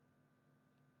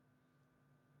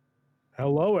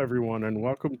Hello, everyone, and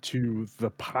welcome to the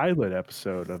pilot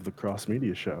episode of the Cross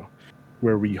Media Show,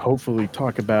 where we hopefully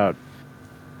talk about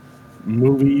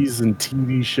movies and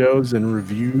TV shows and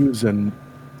reviews and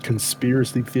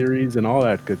conspiracy theories and all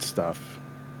that good stuff.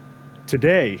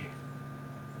 Today,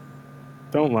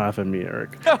 don't laugh at me,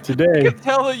 Eric. I Today, could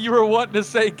tell that you were wanting to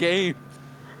say game.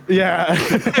 yeah,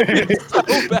 It's so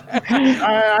bad.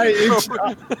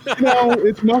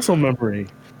 it's muscle memory.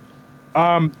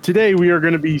 Today we are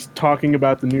going to be talking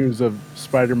about the news of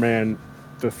Spider-Man,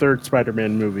 the third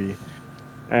Spider-Man movie,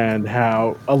 and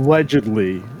how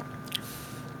allegedly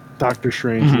Doctor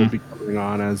Strange will be coming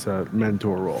on as a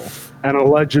mentor role, and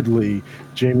allegedly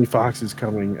Jamie Foxx is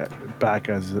coming back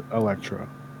as Electro.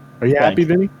 Are you happy,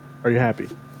 Vinny? Are you happy?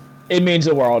 It means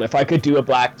the world. If I could do a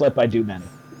black flip, I'd do many.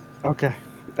 Okay.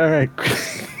 All right.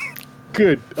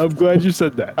 Good. I'm glad you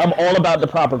said that. I'm all about the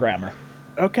proper grammar.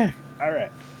 Okay. All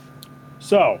right.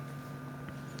 So,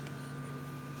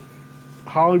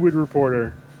 Hollywood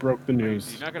Reporter broke the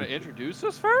news. You're not going to introduce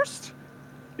us first?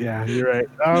 Yeah, you're right.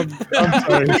 I'm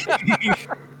sorry.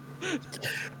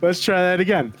 Let's try that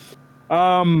again.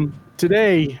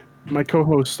 Today, my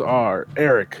co-hosts are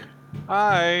Eric.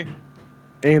 Hi.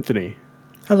 Anthony.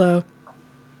 Hello.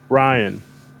 Ryan.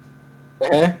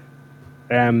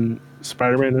 And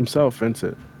Spider-Man himself,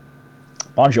 Vincent.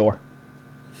 Bonjour.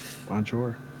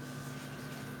 Bonjour.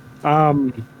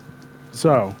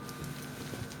 So,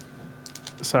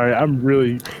 sorry, I'm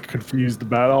really confused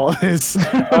about all this.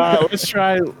 Let's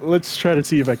try to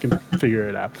see if I can figure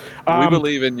it out. We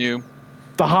believe in you.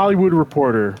 The Hollywood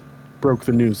Reporter broke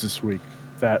the news this week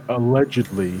that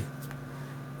allegedly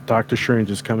Doctor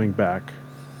Strange is coming back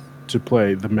to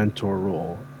play the mentor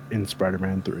role in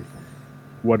Spider-Man 3.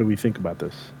 What do we think about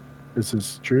this? Is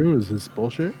this true? Is this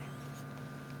bullshit?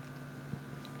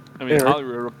 I mean,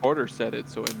 Hollywood Reporter said it,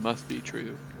 so it must be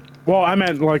true. Well, I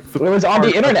meant like it was on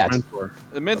the internet.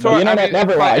 The mentor. The internet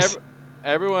never lies.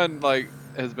 Everyone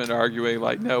has been arguing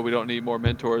no, we don't need more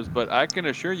mentors. But I can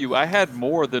assure you, I had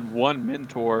more than one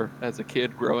mentor as a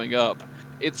kid growing up.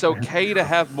 It's okay to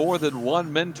have more than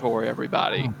one mentor.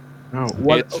 Everybody, no,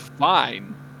 it's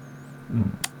fine.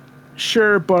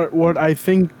 Sure, but what I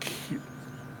think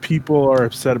people are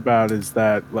upset about is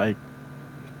that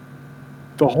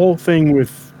the whole thing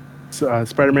with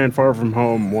Spider-Man Far From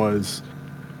Home was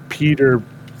Peter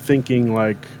thinking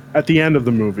at the end of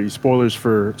the movie, spoilers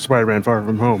for Spider-Man Far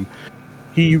From Home,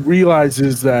 he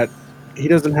realizes that he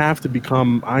doesn't have to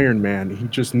become Iron Man. He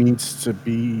just needs to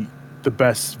be the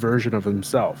best version of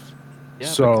himself. Yeah,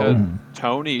 because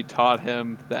Tony taught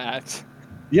him that.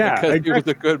 Yeah, because he was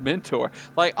a good mentor.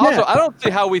 Also, I don't see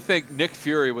how we think Nick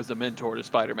Fury was a mentor to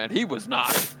Spider-Man. He was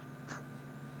not.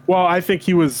 Well, I think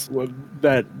he was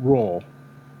that role.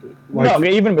 No,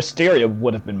 even Mysterio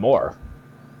would have been more.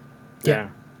 Yeah.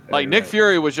 Nick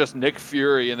Fury was just Nick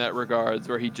Fury in that regards,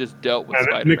 where he just dealt with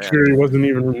Spider-Man. Nick Fury wasn't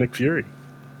even Nick Fury.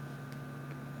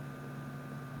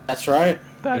 That's right.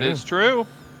 That is true.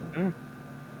 Yeah.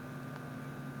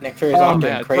 Nick Fury's all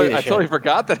getting crazy. I totally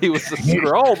forgot that he was the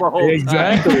Skrull the whole time.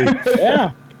 Exactly.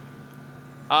 Yeah.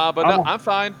 But no, I'm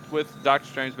fine with Doctor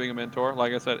Strange being a mentor.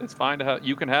 Like I said, it's fine to have.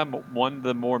 You can have one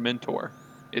the more mentor.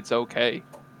 It's okay.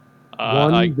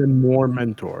 One more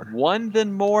mentor.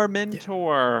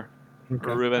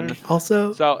 Okay. Ruben.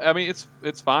 Also, so I mean,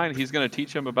 it's fine. He's going to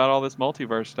teach him about all this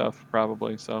multiverse stuff,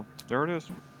 probably. So there it is.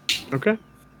 Okay.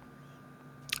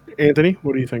 Anthony,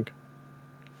 what do you think?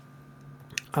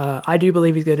 I do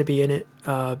believe he's going to be in it.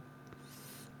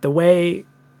 The way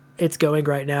it's going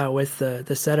right now with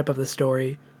the setup of the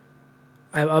story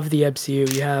of the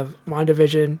MCU, you have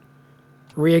WandaVision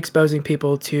re-exposing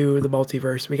people to the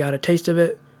multiverse. We got a taste of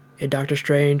it in Doctor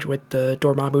Strange with the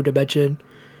Dormammu dimension.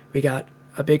 We got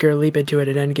a bigger leap into it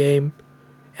in Endgame,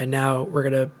 and now we're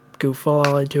going to go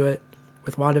full into it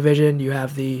with WandaVision. You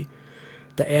have the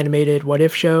animated What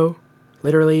If show,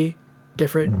 literally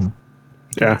different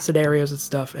scenarios and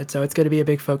stuff, and so it's going to be a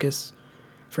big focus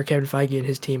for Kevin Feige and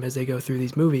his team as they go through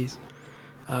these movies.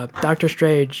 Doctor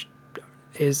Strange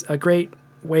is a great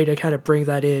way to kind of bring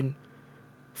that in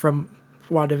from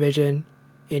WandaVision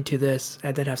into this,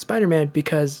 and then have Spider-Man,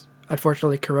 because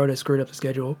unfortunately Corona screwed up the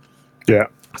schedule. Yeah.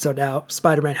 So now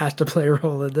Spider-Man has to play a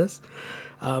role in this.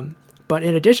 But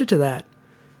in addition to that,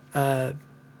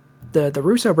 the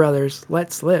Russo brothers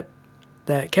let slip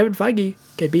that Kevin Feige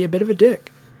could be a bit of a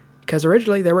dick. Because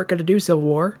originally they weren't going to do Civil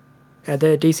War, and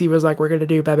then DC was like, we're going to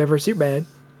do Batman vs. Superman.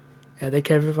 And then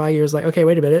Kevin Feige was like, okay,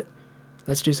 wait a minute.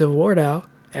 Let's do Civil War now,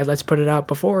 and let's put it out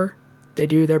before they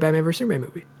do their Batman vs. Superman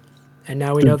movie. And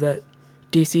now we know that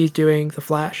DC's doing the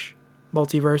Flash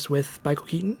multiverse with Michael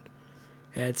Keaton.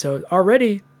 And so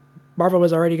already, Marvel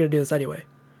was already going to do this anyway.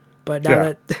 But now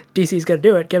that DC's going to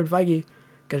do it, Kevin Feige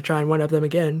going to try and one up them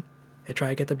again and try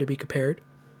and get them to be compared.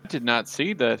 I did not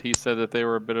see that. He said that they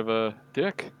were a bit of a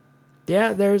dick.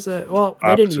 Yeah, there's a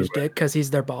they didn't use Dick because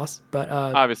he's their boss, but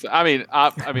Obviously, I mean,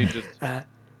 just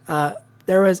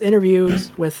there was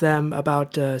interviews with them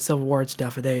about Civil War and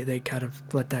stuff, and they kind of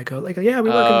let that go. Like, yeah, we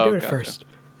weren't going to do it first,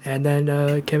 and then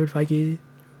Kevin Feige,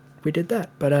 we did that.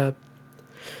 But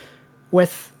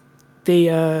with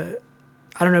the I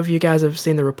don't know if you guys have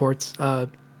seen the reports. Kevin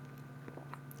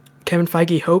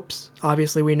Feige hopes.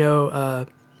 Obviously, we know.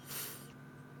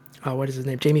 What is his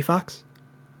name? Jamie Foxx.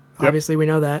 Yep. Obviously, we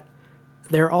know that.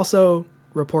 There are also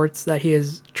reports that he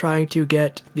is trying to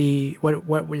get the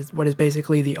what is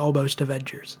basically the almost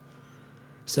Avengers.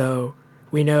 So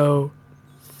we know.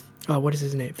 What is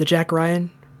his name? The Jack Ryan,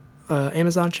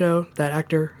 Amazon show. That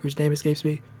actor whose name escapes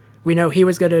me. We know he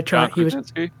was going to try.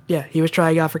 He was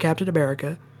trying out for Captain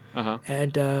America.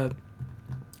 And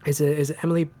is it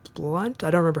Emily Blunt?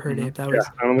 I don't remember her name. That was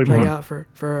trying out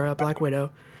for Black Widow.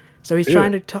 So he's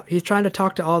trying to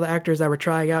talk to all the actors that were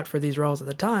trying out for these roles at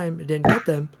the time and didn't get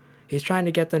them. He's trying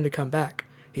to get them to come back.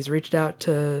 He's reached out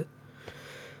to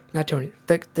not Tony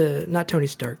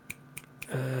Stark.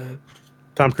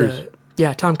 Tom Cruise.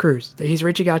 Tom Cruise. He's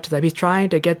reaching out to them. He's trying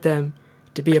to get them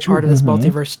to be a part of this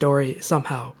multiverse story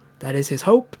somehow. That is his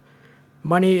hope.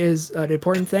 Money is an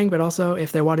important thing, but also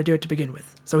if they want to do it to begin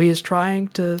with. So he is trying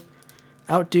to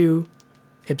outdo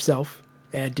himself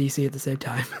and DC at the same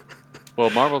time. Well,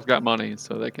 Marvel's got money,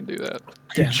 so they can do that.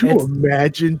 Could you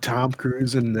imagine Tom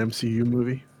Cruise in an MCU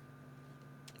movie?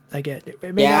 Again,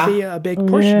 it may not be a big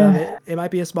portion of it. It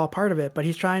might be a small part of it, but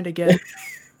he's trying to get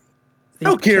I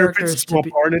don't care if it's a small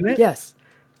part in it. Yes,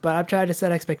 but I'm trying to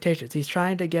set expectations. He's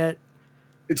trying to get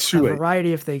a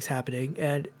variety of things happening.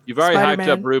 And you've already hyped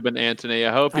up Ruben Anthony.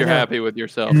 I hope you're happy with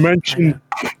yourself. You mentioned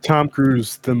Tom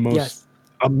Cruise, the most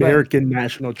American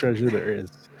national treasure there is.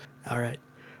 All right.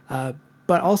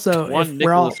 But also, one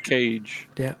Nicolas Cage.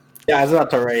 Yeah. Yeah, I was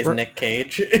about to raise Nick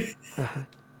Cage.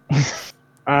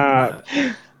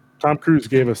 Tom Cruise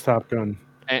gave us Top Gun.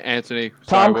 Anthony.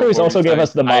 Tom Cruise also gave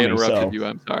us the Mummy. I interrupted you.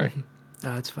 I'm sorry.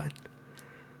 No, it's fine.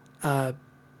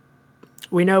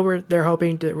 We know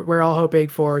we're all hoping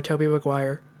for Tobey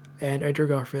Maguire and Andrew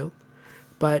Garfield,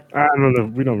 but I don't know.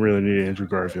 We don't really need Andrew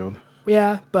Garfield.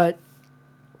 Yeah, but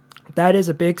that is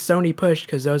a big Sony push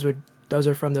because those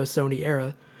are from the Sony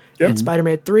era. Yep. And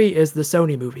Spider-Man 3 is the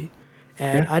Sony movie.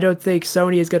 And I don't think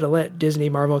Sony is going to let Disney,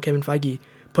 Marvel, Kevin Feige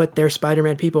put their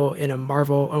Spider-Man people in a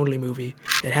Marvel-only movie.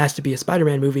 It has to be a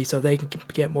Spider-Man movie so they can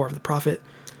get more of the profit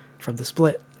from the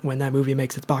split when that movie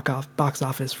makes its box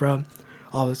office from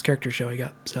all those characters showing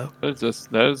up. So that is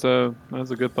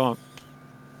a good thought.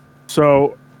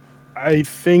 So I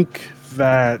think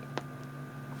that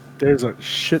there's a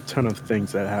shit ton of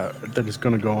things that is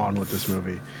going to go on with this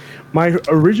movie. My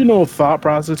original thought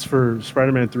process for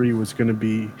Spider-Man 3 was going to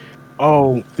be,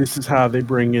 this is how they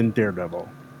bring in Daredevil.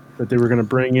 That they were going to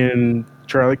bring in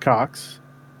Charlie Cox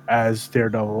as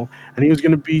Daredevil, and he was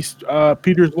going to be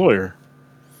Peter's lawyer.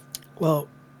 Well,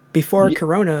 before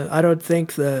Corona, I don't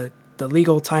think the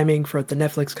legal timing for the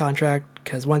Netflix contract,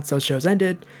 because once those shows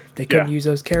ended, they couldn't use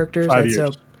those characters. 5 years.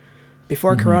 So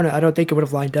before Corona, I don't think it would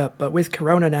have lined up. But with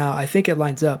Corona now, I think it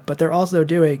lines up. But they're also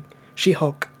doing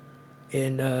She-Hulk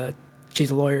in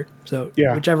she's a lawyer. So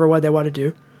whichever one they want to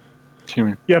do.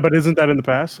 Yeah, but isn't that in the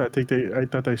past? I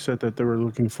thought they said that they were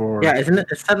looking for. Yeah, isn't it?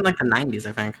 It's set in like the 90s,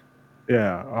 I think.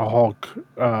 Yeah, a Hulk.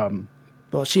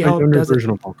 Well, She-Hulk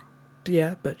doesn't. Hulk.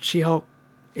 Yeah, but She-Hulk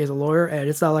is a lawyer, and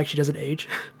it's not like she doesn't age.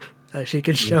 She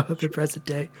can show up in present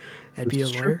day and be a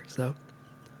lawyer. So.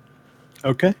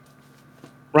 Okay.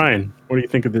 Ryan, what do you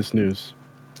think of this news?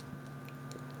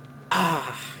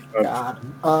 God.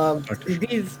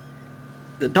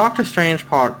 The Doctor Strange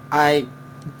part, I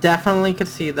definitely could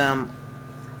see them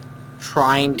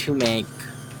trying to make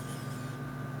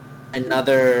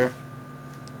another,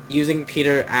 using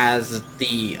Peter as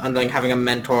the underling, having a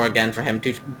mentor again for him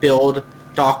to build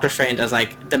Doctor Strange as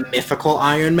like the mythical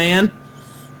Iron Man.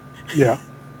 Yeah.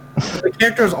 The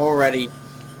character is already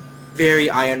very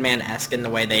Iron Man-esque in the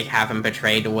way they have him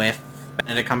portrayed with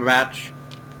Benedict Cumberbatch.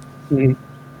 Mm-hmm.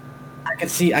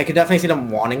 I could definitely see them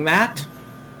wanting that.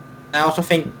 I also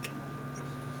think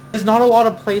there's not a lot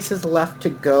of places left to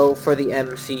go for the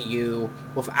MCU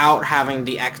without having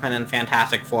the X-Men and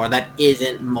Fantastic Four that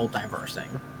isn't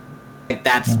multiversing. Like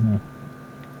that's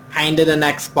kind of the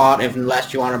next spot,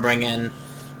 unless you want to bring in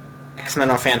X-Men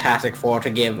or Fantastic Four to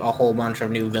give a whole bunch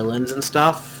of new villains and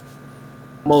stuff.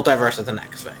 Multiverse is the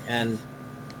next thing, and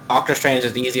Doctor Strange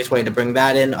is the easiest way to bring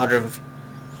that in, other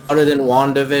than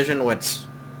WandaVision, which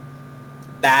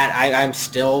I'm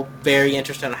still very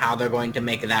interested in how they're going to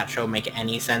make that show make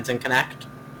any sense and connect.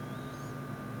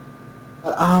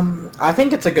 But, I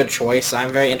think it's a good choice.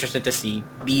 I'm very interested to see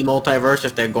the multiverse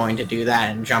if they're going to do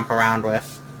that and jump around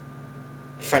with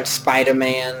different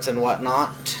Spider-Mans and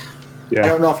whatnot. Yeah. I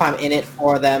don't know if I'm in it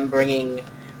for them bringing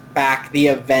back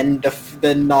the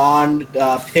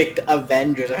non-picked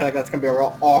Avengers. I feel like that's gonna be a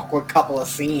real awkward couple of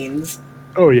scenes.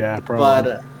 Oh yeah,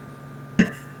 probably.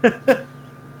 But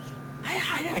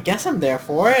I guess I'm there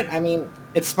for it. I mean,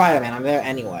 it's Spider-Man. I'm there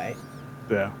anyway.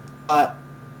 Yeah. But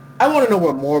I want to know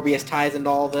where Morbius ties into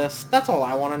all this. That's all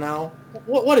I want to know.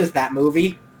 What is that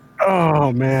movie?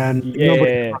 Oh man.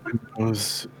 Yeah. Nobody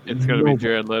knows. It's gonna be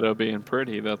Jared Leto being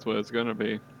pretty. That's what it's gonna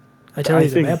be. I tell you, I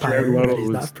he's a think vampire, Jared but Leto he's is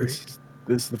not pretty.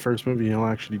 this is the first movie he'll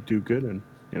actually do good in.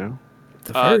 You know.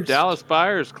 The first. Dallas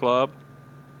Buyers Club.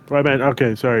 Well, I meant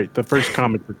okay. Sorry, the first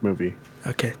comic book movie.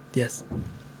 Okay. Yes.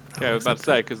 Okay, I was about to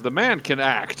say because the man can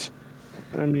act.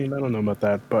 I mean, I don't know about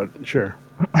that, but sure.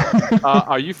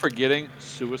 Are you forgetting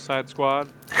Suicide Squad,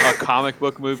 a comic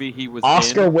book movie he was in?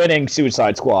 Oscar-winning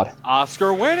Suicide Squad.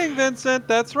 Oscar-winning, Vincent.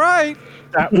 That's right.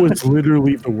 That was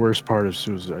literally the worst part of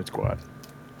Suicide Squad.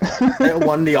 It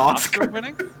won the Oscar.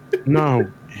 Oscar-winning?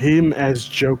 No, him as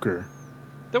Joker.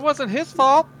 That wasn't his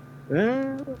fault.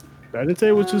 I didn't say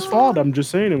it was his fault. I'm just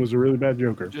saying it was a really bad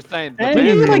Joker. Just saying. The Hey, Did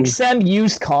he man, like send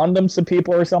used condoms to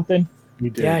people or something? He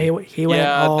did. Yeah, he went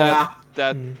all.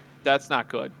 that's not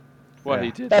good. What Yeah.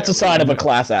 he did. That's a there. sign of a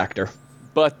class actor.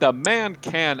 But the man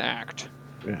can act.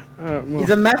 Yeah. Well, He's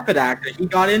a method actor. He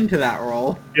got into that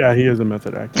role. yeah, he is a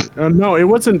method actor. No, it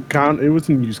wasn't. It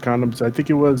wasn't used condoms. I think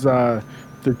it was the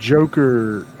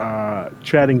Joker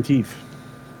chatting teeth.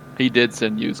 He did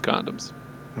send used condoms.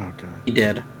 Oh god. He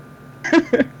did.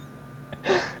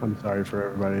 I'm sorry for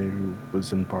everybody who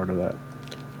was in part of that.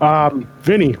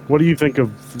 Vinny, what do you think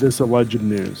of this alleged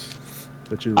news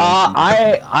that you?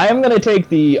 I am gonna take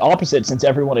the opposite since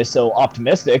everyone is so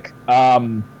optimistic.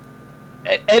 And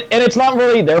it's not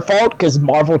really their fault because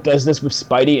Marvel does this with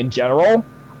Spidey in general.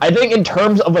 I think in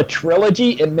terms of a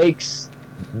trilogy, it makes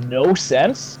no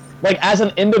sense. Like as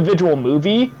an individual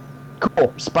movie,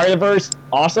 cool, Spider-Verse,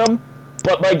 awesome.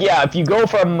 But like, yeah, if you go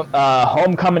from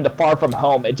Homecoming to Far From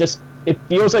Home, it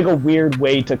feels like a weird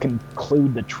way to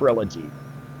conclude the trilogy.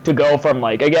 To go from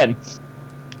like, again,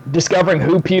 discovering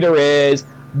who Peter is,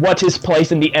 what's his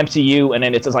place in the MCU, and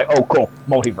then it's just like, oh, cool,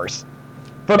 multiverse.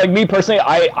 For like me personally,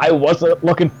 I was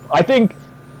looking. I think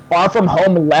Far From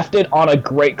Home left it on a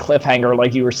great cliffhanger,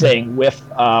 like you were saying, with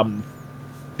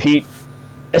Pete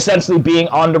essentially being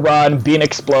on the run, being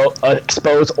exposed, all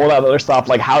that other stuff.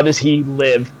 Like, how does he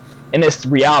live in this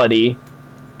reality?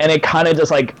 And it kind of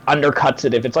just like undercuts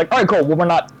it if it's like, all right, cool, well, we're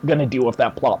not gonna deal with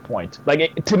that plot point.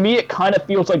 Like, to me, it kind of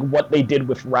feels like what they did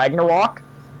with Ragnarok,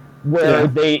 where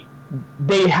they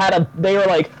were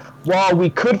like, well, we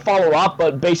could follow up,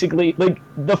 but basically, like,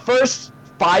 the first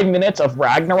 5 minutes of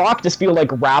Ragnarok just feel like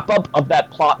wrap up of that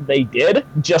plot they did,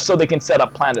 just so they can set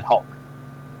up Planet Hulk.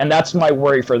 And that's my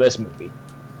worry for this movie.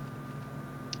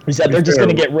 Is that they're just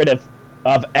gonna get rid of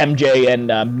MJ and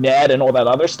Ned and all that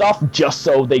other stuff just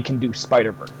so they can do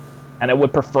Spider-Verse. And I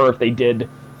would prefer if they did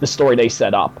the story they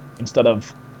set up instead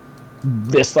of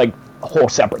this like whole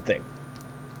separate thing.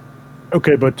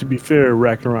 Okay, but to be fair,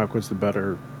 Ragnarok was the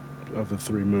better of the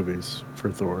three movies for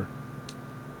Thor.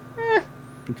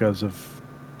 Because of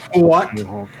What? New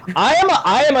Hulk.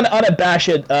 I am an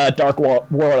unabashed Dark World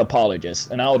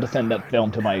apologist, and I'll defend that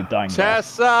film to my dying breath.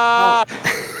 Tessa!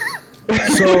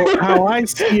 So how I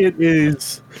see it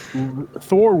is,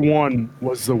 Thor 1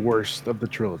 was the worst of the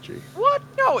trilogy. What?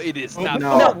 No, it is not.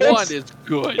 No. Thor No, 1 it's- is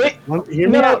good. Hear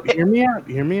me out. Hear me out.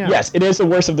 Hear me out. Yes, it is the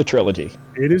worst of the trilogy.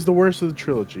 It is the worst of the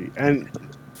trilogy. And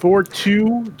Thor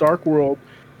 2, Dark World,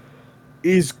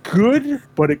 is good,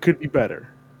 but it could be better.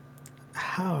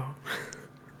 How?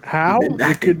 How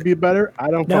it could be better, I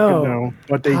don't No. fucking know.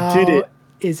 But they How did it.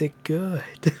 is it good?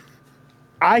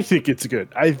 I think it's good.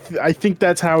 I think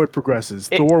that's how it progresses.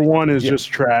 Thor 1 is just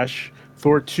trash.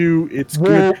 Thor 2, it's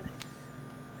Well, good.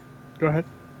 Go ahead.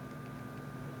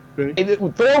 Vinny?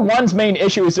 Thor 1's main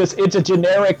issue is just it's a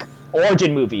generic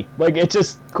origin movie. Like, it's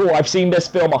just cool. I've seen this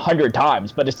film 100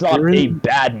 times, but it's not There a is-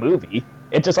 bad movie.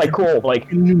 It's just like cool.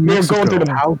 Like, In New they're Mexico, going through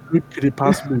the how good could it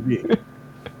possibly be?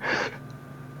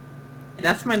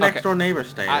 That's my next Okay. door neighbor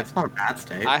state. I- It's not a bad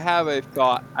state. I have a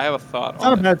thought. It's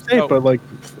not a bad state, but like,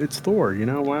 it's Thor, you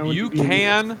know? Why would You be-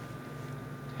 can,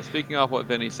 speaking of what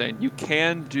Vinny's saying, you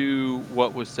can do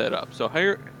what was set up. So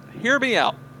hear me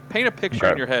out. Paint a picture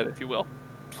in Okay. your head, if you will.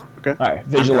 all right,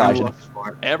 visualizing.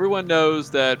 Everyone knows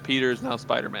that Peter is now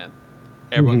Spider-Man.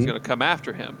 Everyone's Mhm. going to come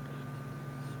after him.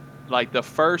 like the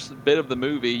first bit of the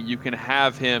movie, you can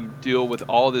have him deal with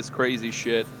all this crazy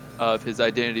shit of his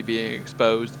identity being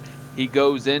exposed. He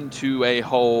goes into a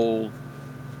whole,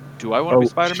 do I want to be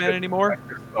Spider-Man shit. anymore?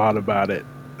 I just thought about it.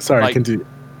 Sorry, Like, continue.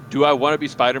 Do I want to be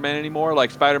Spider-Man anymore?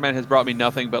 Like, Spider-Man has brought me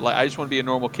nothing but, like, I just want to be a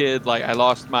normal kid. Like, I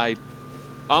lost my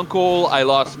uncle. I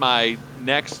lost my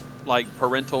next, like,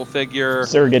 parental figure.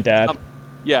 Surrogate dad.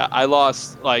 Yeah, I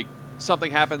lost, like,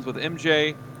 something happens with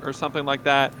MJ or something like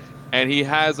that. And he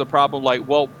has a problem like,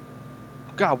 well,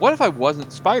 God, what if I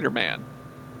wasn't Spider-Man?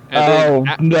 Oh,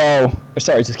 no.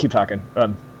 Sorry, just keep talking.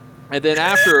 And then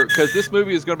after, because this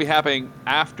movie is going to be happening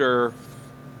after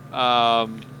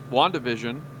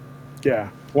WandaVision. Yeah,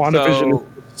 WandaVision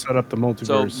set up the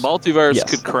multiverse. So multiverse Yes.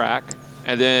 could crack,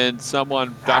 and then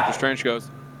Doctor Strange goes,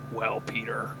 well,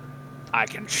 Peter, I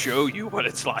can show you what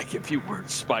it's like if you weren't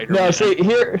Spider-Man. No, see,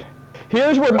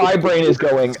 here's where my brain is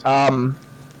going.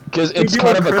 Because it's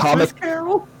kind of a comic.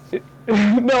 Carol?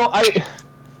 No,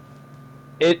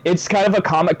 it's kind of a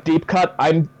comic deep cut.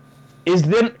 Is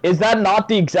that not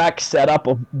the exact setup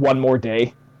of One More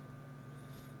Day?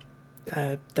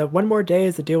 The One More Day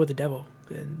is the deal with the devil.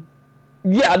 And,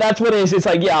 Yeah, that's what it is. It's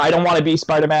like, yeah, I don't want to be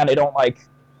Spider-Man. I don't like.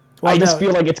 well, I just no,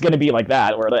 feel like it's gonna be like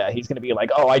that, where he's gonna be like,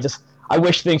 oh, I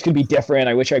wish things could be different.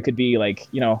 I wish I could be like,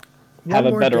 have One a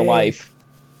More better Day life.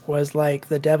 was like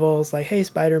the devil's like, hey,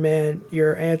 Spider-Man,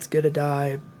 your aunt's gonna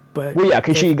die, but Well, yeah,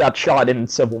 because she got shot in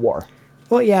Civil War.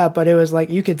 well, yeah, but it was like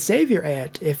you could save your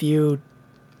aunt if you.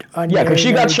 Yeah, because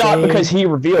she got shot because he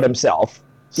revealed himself.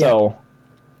 So.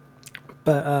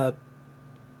 But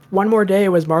One More Day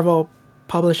was Marvel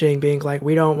Publishing being like,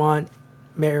 we don't want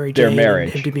Mary Their Jane marriage.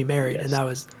 and him to be married, Yes. and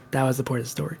that was the point of the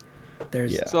story.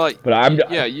 There's Yeah. So, like, But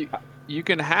you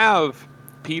can have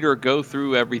Peter go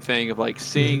through everything of, like,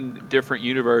 seeing different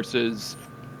universes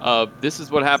of this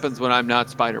is what happens when I'm not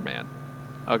Spider-Man.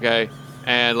 Okay?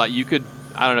 And, like,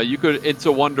 It's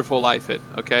a Wonderful Life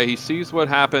okay? He sees what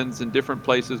happens in different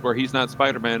places where he's not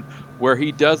Spider-Man, where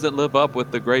he doesn't live up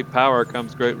with the great power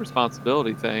comes great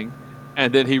responsibility thing.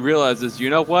 And then he realizes, you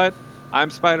know what? I'm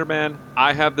Spider-Man.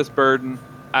 I have this burden.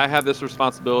 I have this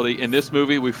responsibility. In this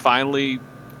movie, we finally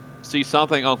see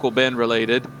something Uncle Ben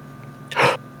related.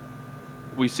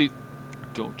 We see...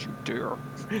 Don't you dare.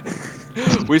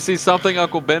 We see something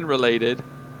Uncle Ben related.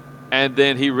 And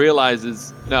then he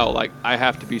realizes, no, like, I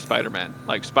have to be Spider-Man.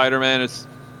 Like, Spider-Man is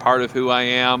part of who I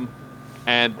am.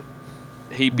 And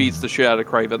he beats the shit out of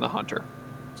Kraven the Hunter.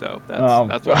 So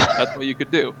that's what you could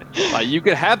do. Like, you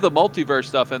could have the multiverse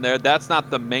stuff in there. That's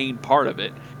not the main part of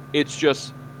it. It's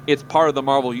just, it's part of the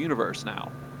Marvel Universe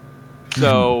now.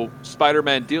 So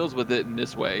Spider-Man deals with it in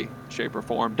this way, shape, or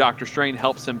form. Doctor Strange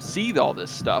helps him see all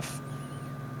this stuff.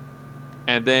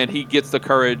 And then he gets the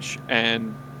courage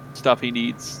and stuff he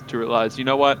needs to realize, you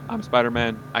know what? I'm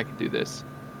Spider-Man. I can do this.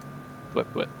 Flip.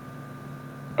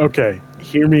 Okay,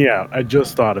 hear me out. I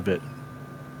just thought of it.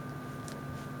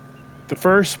 The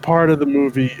first part of the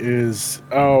movie is,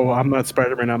 oh, I'm not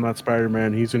Spider-Man, I'm not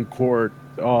Spider-Man. He's in court.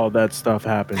 All that stuff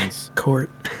happens. court.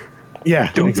 Yeah,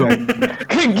 exactly.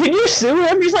 can you sue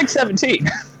him? He's like 17.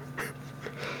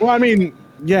 Well, I mean,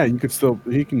 yeah, he can still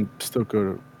go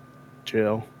to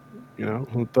jail.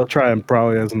 They'll try him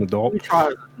probably as an adult. We try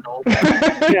as an adult.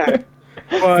 Yeah,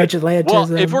 but Vigilantism.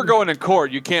 Well, if we're going in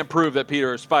court, you can't prove that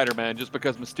Peter is Spider-Man just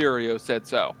because Mysterio said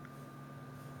so.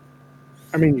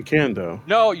 I mean, you can though.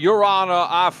 No, Your Honor,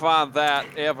 I find that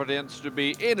evidence to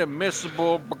be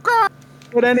inadmissible.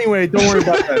 But anyway, don't worry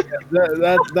about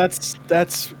that.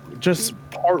 That's just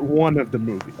part one of the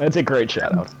movie. That's a great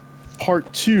shout out.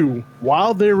 Part two,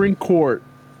 while they're in court,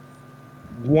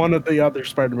 one of the other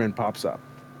Spider-Man pops up.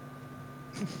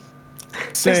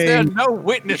 Is there Saying, no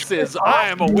witnesses? I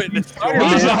am a witness.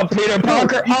 He's not Peter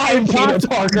Parker. I'm Peter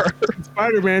Parker.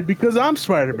 Spider-Man because I'm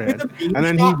Spider-Man. And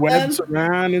then he webs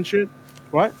around and shit.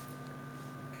 What?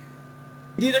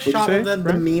 You need a What'd you shot say, of the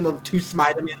Brent? meme of two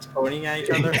Spider-Mans pointing at each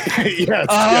other. Yes.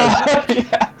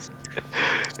 Yes.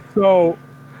 So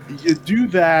you do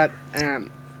that, and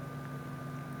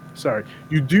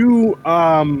you do.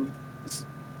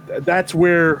 That's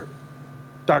where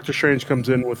Doctor Strange comes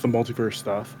in with the multiverse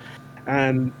stuff,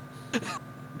 and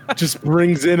just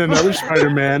brings in another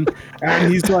Spider-Man,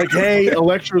 and he's like, "Hey,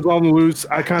 Electro's on the loose.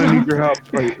 I kind of need your help."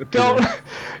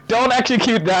 Don't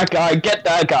execute that guy. Get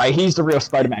that guy. He's the real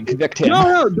Spider-Man. Convict him.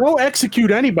 No, don't execute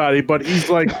anybody. But he's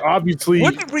like, obviously,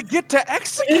 What did we get to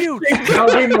execute?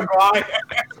 Tobey Maguire.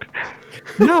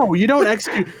 no, you don't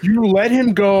execute. You let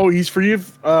him go. He's free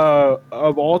of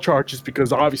all charges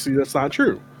because obviously that's not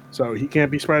true. So he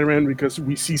can't be Spider-Man because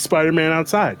we see Spider-Man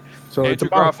outside. So it's Andrew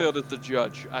about Garfield is the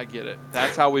judge. I get it.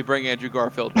 That's how we bring Andrew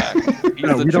Garfield back. He's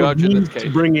no, the we don't judge in need this to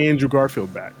case. bring Andrew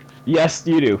Garfield back. Yes,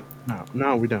 you do.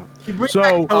 No, we don't. You bring So-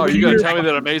 back Oh, Toby you gonna Peter- tell me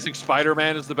that Amazing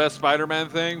Spider-Man is the best Spider-Man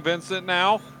thing, Vincent?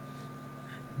 Now,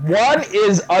 1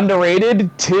 is underrated.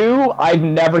 2, I've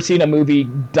never seen a movie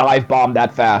dive bomb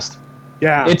that fast.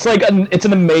 Yeah. It's like it's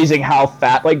an amazing how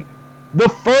fat. Like the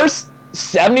first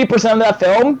 70% of that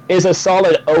film is a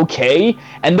solid okay,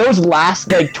 and those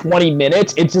last like 20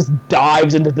 minutes, it just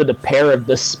dives into the despair of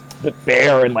the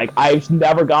bear, and like I've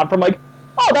never gone from like,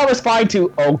 oh, that was fine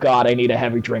to, oh god, I need a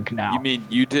heavy drink now. you mean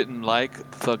you didn't like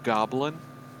the Goblin?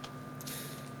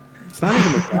 It's not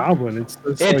even the Goblin. It's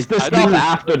It's like, the I stuff think-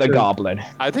 after the Goblin.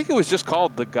 I think it was just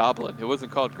called the Goblin. It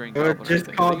wasn't called Green It was Goblin. just I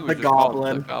think. called I think it was the just called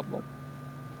Goblin. the Goblin.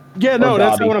 Yeah, no, Or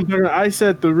that's Dobby. not what I'm talking about. I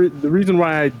said the reason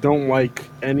why I don't like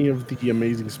any of the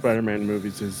Amazing Spider-Man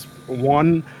movies is,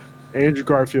 one, Andrew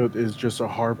Garfield is just a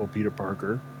horrible Peter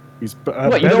Parker. He's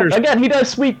What, you better. don't, again, he does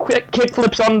sweet quick kick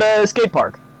flips on the skate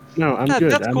park. No, I'm Yeah,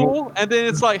 good. that's I'm- cool. And then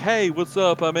it's like, hey, what's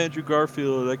up? I'm Andrew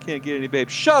Garfield. I can't get any babe.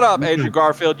 Shut up, Andrew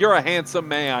Garfield. You're a handsome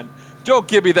man. Don't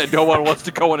give me that no one wants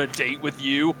to go on a date with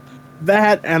you.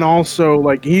 That, and also,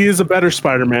 like, he is a better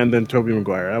Spider-Man than Tobey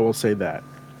Maguire. I will say that.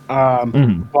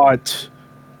 But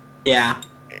Yeah.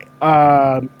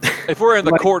 If we're in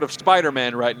the Like- court of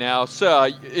Spider-Man right now, so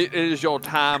it is your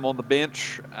time on the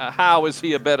bench. How is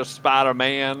he a better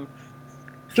Spider-Man?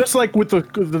 just like with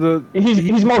the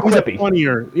He's more quippy.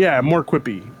 funnier. Yeah, more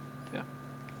quippy. Yeah.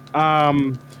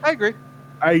 I agree.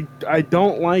 I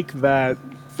don't like that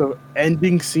the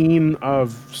ending scene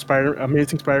of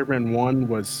Amazing Spider-Man 1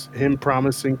 was him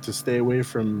promising to stay away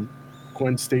from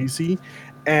Gwen Stacy,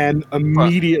 and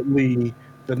immediately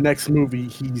the next movie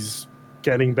he's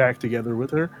getting back together with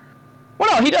her. Well,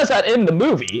 no, he does that in the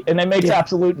movie, and it makes Yeah.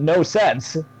 absolute no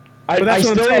sense. I But that's what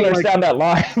I'm still saying, don't like- understand that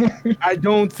line. I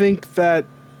don't think that,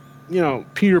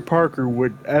 Peter Parker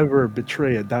would ever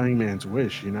betray a dying man's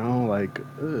wish, like,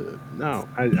 no,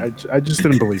 I just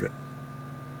didn't believe it.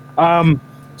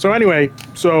 So anyway,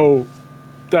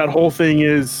 that whole thing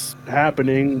is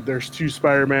happening. There's 2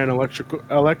 Spider-Man.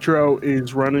 Electro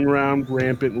is running around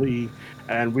rampantly,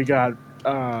 and we got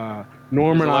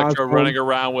Norman Electro Osborn. running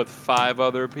around with 5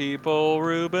 other people,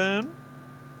 Ruben.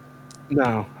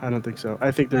 No, I don't think so.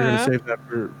 I think they're Yeah. gonna save that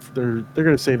for they're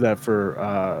gonna save that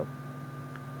for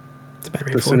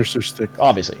Spider-Man the 4. Sinister Six.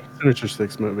 Obviously. Sinister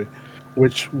Six movie,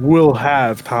 which will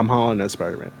have Tom Holland as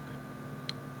Spider-Man.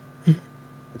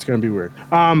 It's gonna be weird.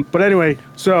 But anyway,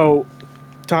 so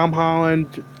Tom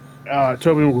Holland,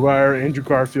 Tobey Maguire, Andrew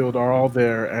Garfield are all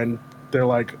there, and they're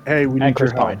like, "Hey, we need And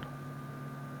Chris your help." Pine.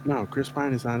 No, Chris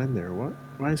Pine is not in there. What?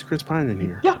 Why is Chris Pine in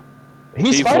here? Yeah.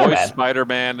 He's He Spider-Man. voiced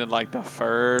Spider-Man in like the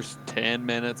first 10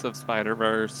 minutes of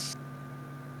Spider-Verse.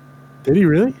 Did he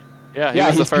really? Yeah, he Yeah,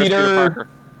 was the he's first Peter Peter- Parker.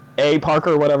 A. Parker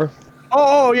or whatever.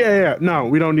 Oh, yeah. No,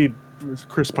 we don't need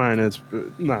Chris Pine as.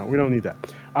 No, we don't need that.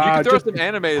 You can throw just- some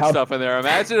animated how-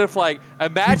 imagine if in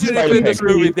Spider-Pig. this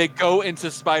movie they go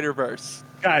into Spider-Verse.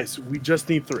 Guys, we just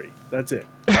need 3. That's it.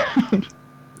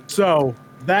 So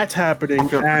that's happening,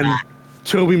 feel and bad.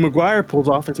 Tobey Maguire pulls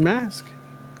off his mask,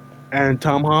 and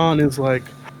Tom Holland is like,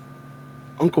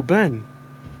 "Uncle Ben,"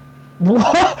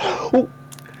 What?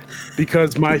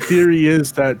 because my theory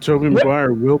is that Tobey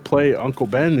Maguire will play Uncle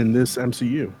Ben in this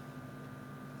MCU.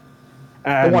 The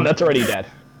And, one that's already dead.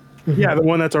 yeah, the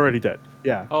one that's already dead.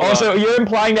 Yeah, Oh, Also, you're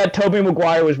implying that Tobey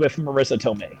Maguire was with Marissa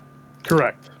Tomei.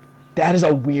 correct. That is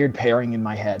a weird pairing in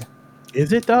my head.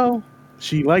 Is it though?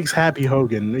 She likes Happy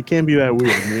Hogan. It can't be that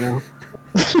weird, all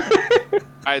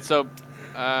right, so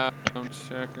I'm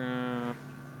checking.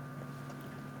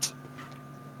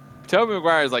 Tobey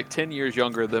Maguire is like 10 years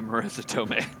younger than Marissa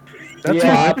Tomei. That's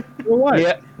Yeah. fine. For what?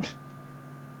 Yeah.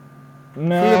 The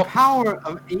No. power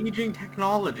of aging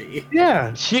technology.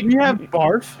 Yeah, She- we have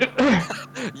Barf.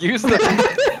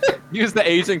 Use the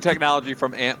aging technology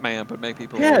from Ant-Man, but make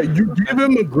people. Yeah, older. you give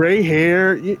him a gray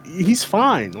hair, he's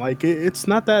fine. Like it's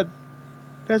not that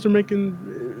guys are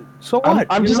making. So what?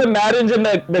 I'm you just know? imagining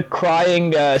the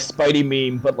crying Spidey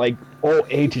meme, but like all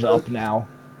ages up now.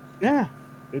 Yeah,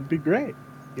 it'd be great.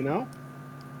 You know.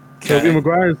 Okay. Tobey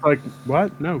Maguire's like,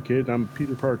 what? No, kid, I'm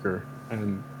Peter Parker,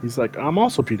 and he's like, I'm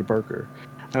also Peter Parker,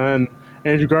 and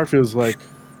Andrew Garfield's like,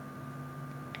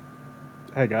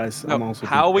 hey guys, I'm No, also.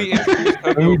 how Peter we Parker." introduce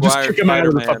Tobey And we just Maguire kick him out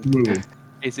of the Spider-Man fucking movie.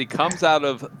 is he comes out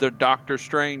of the Doctor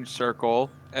Strange circle,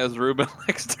 as Ruben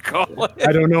likes to call it,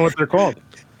 I don't know what they're called.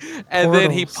 and then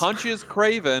he Portals. punches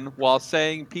Craven while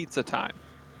saying "pizza time."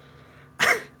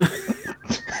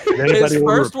 Did anybody His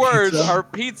order first a words pizza? are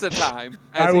 "pizza time"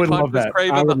 as I he would love punches that.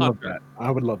 Craven I the would love Hunter. that.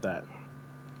 I would love that.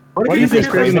 What Why do you think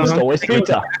Craven Craven the stole Hunter his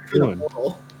pizza? doing?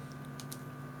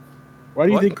 Why do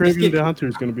you What? think Craven Biscuit. the Hunter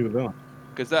is going to be the villain?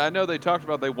 Because I know they talked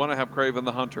about they want to have Craven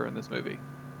the Hunter in this movie.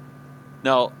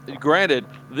 Now, granted,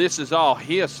 this is all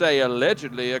hearsay,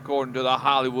 allegedly, according to the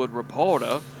Hollywood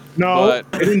Reporter. No,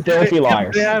 But- they didn't. Filthy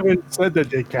liars. They haven't said that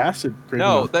they casted. Craven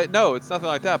No, the- no, it's nothing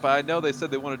like that. But I know they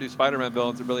said they want to do Spider-Man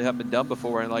villains that really haven't been done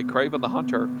before, and like Kraven the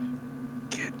Hunter,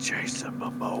 get Jason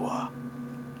Momoa.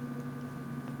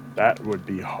 that would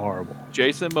be horrible.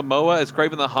 Jason Momoa as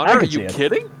Kraven the Hunter? Are could see you it.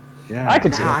 kidding? Yeah, I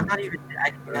could see No, it. I'm not even.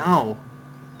 No.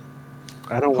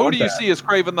 I don't Who want do you that. see as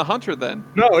Kraven the Hunter then?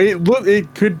 No,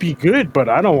 it could be good, but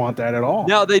I don't want that at all.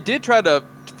 Now they did try to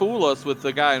fool us with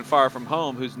the guy in Far From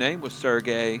Home whose name was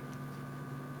Sergey,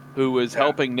 who was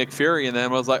helping Nick Fury, and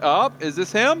then I was like, "Oh, is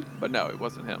this him?" But no, it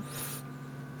wasn't him.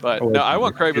 But Oh, no, I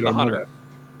want you Kraven the don't know Hunter that.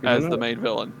 You don't as know the that. main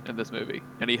villain in this movie,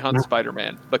 and he hunts No.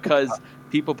 Spider-Man because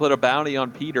people put a bounty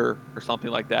on Peter or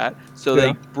something like that. So Yeah.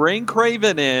 they bring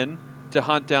Kraven in to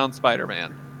hunt down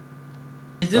Spider-Man.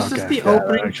 This is Okay. the Yeah,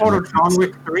 opening actually part of makes John sense.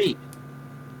 Wick 3.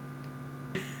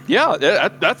 Yeah,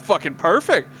 that's fucking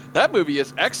perfect. That movie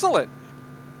is excellent.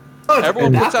 Oh, it's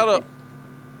Everyone puts fantastic.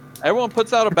 Everyone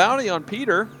puts out a bounty on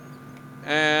Peter,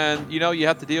 and you know you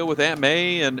have to deal with Aunt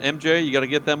May and MJ. You got to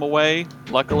get them away.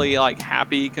 Luckily, like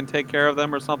Happy can take care of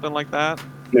them or something like that.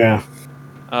 Yeah.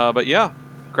 But yeah,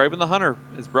 Kraven the Hunter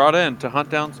is brought in to hunt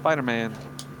down Spider-Man.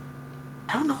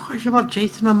 I don't know much about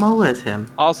Jason Momoa as him.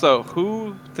 Also,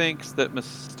 who thinks that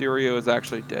Mysterio is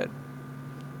actually dead?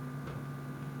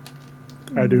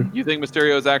 I do. You think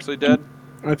Mysterio is actually dead?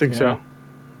 I think Yeah. so.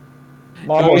 It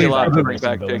Marvel would be is a lot not to the bring best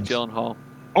back Jake villains. Gyllenhaal.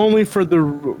 Only for the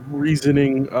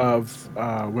reasoning of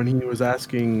when he was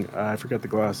asking, I forgot the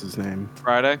glass's name.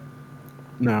 Friday?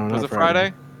 No, not Was it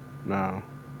Friday? No.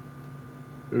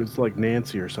 It was like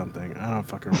Nancy or something. I don't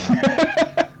fucking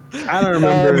remember. I don't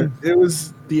remember. It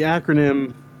was the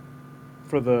acronym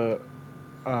for the.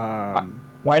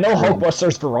 Well, I know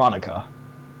Hulkbuster's Veronica.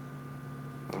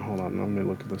 Hold on, let me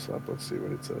look this up. Let's see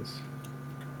what it says.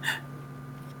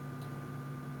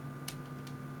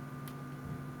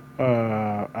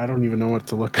 I don't even know what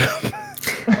to look up.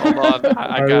 Hold on,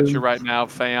 I got you right now,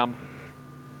 fam.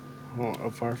 Oh,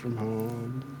 Far From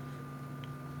Home.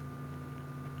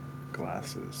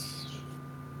 Glasses.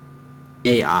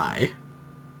 AI.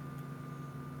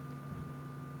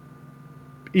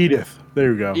 Edith.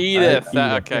 There we go. Edith.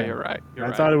 Edith. Okay, you're right. You're I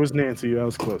right. thought it was Nancy. That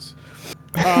was close.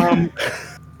 I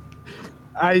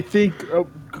think,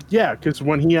 yeah, because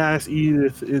when he asked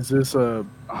Edith, "Is this a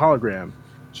hologram?"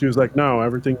 She was like, "No,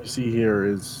 everything you see here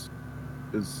is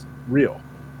real,"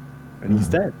 and he's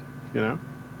dead. You know,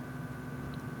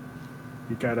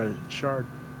 he got a shard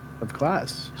of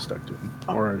glass stuck to him,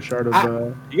 or a shard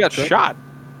of. You got Sure. shot.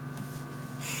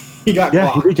 He got Yeah,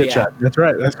 he clocked, did get yeah. shot. That's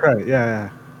right. That's right. Yeah,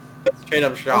 yeah. Straight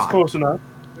up That's shot. close enough.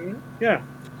 Yeah.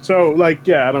 So, like,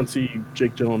 yeah, I don't see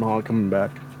Jake Gyllenhaal coming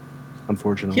back.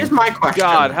 Unfortunately, Here's my question.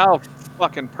 God, how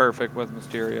fucking perfect was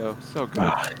Mysterio? So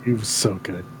good. He was so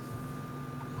good.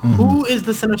 Who is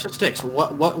the Sinister Six?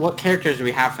 What characters do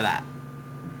we have for that?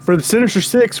 For the Sinister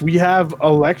Six, we have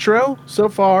Electro so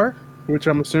far, which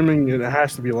I'm assuming it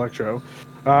has to be Electro.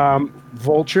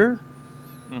 Vulture,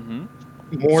 Mm-hmm.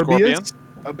 Morbius,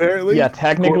 apparently. Yeah,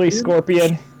 technically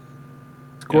Scorpion.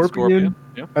 Scorpion.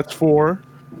 Yeah. That's 4.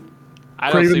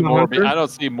 I don't Kraven see the Hunter? I don't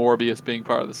see Morbius being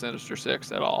part of the Sinister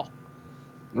Six at all.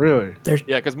 Really?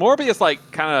 Yeah, because Morbius like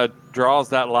kind of draws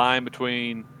that line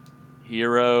between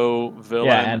hero, villain.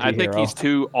 Yeah, I think anti-hero. he's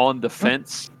too on the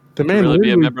fence. The man really be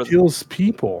a literally member of the- kills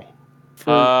people.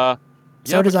 So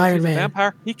So does because Iron he's a Man.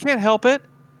 vampire. He can't help it.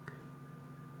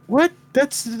 What?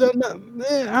 That's I don't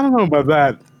know about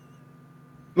that.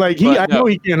 Like But I no. know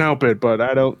he can't help it, but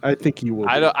I think he will.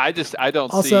 I be. don't. I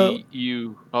don't Also- see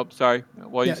you. Oh, sorry.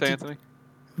 What Yeah, you say, to- Anthony?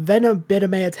 Venom bit a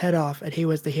man's head off, and he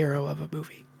was the hero of a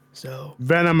movie. So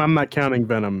Venom. I'm not counting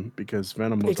Venom because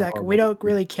Venom was a exactly, we horrible don't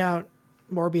really count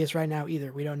Morbius right now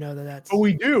either. We don't know that that's. But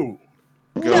we do.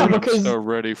 Yeah, because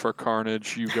ready for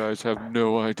carnage. You guys have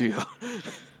no idea.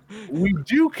 We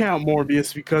do count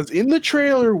Morbius because in the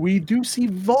trailer we do see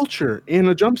Vulture in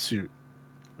a jumpsuit.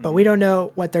 But we don't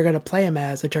know what they're going to play him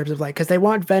as in terms of like, because they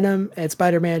want Venom and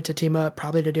Spider-Man to team up,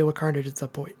 probably to deal with Carnage at some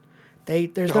point.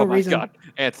 There's no Oh my reason. God,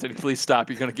 Anthony, please stop!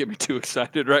 You're gonna get me too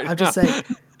excited right now. I'm just saying,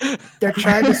 they're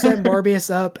trying to set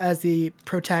Morbius up as the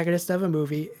protagonist of a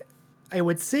movie. It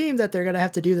would seem that they're going to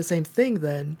have to do the same thing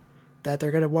then, that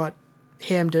they're going to want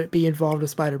him to be involved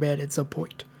with Spider-Man at some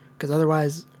point, because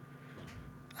otherwise,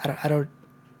 I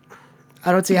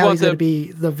don't see how want he's going to them-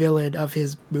 be the villain of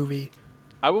his movie.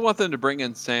 I would want them to bring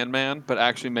in Sandman, but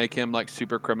actually make him like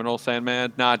super criminal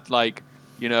Sandman, not like,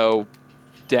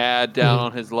 dad down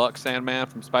on his luck Sandman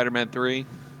from Spider-Man 3.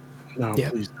 No, Yeah.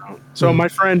 please don't. So my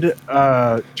friend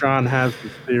John has the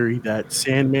theory that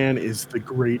Sandman is the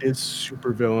greatest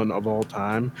supervillain of all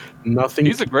time. Nothing.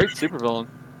 He's a great supervillain.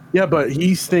 Yeah, but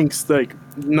he thinks like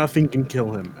nothing can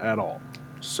kill him at all.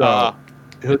 So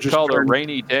he'll It's just called a turn.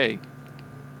 rainy day.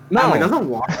 No, it No, doesn't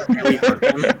want to really hurt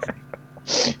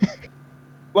him.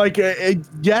 like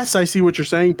yes, I see what you're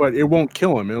saying, but it won't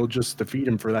kill him. It'll just defeat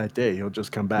him for that day. He'll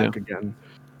just come back again.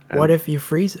 What And if you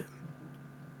freeze him?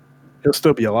 he'll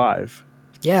still be alive?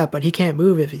 Yeah, but he can't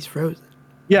move if he's frozen.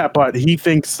 Yeah, but he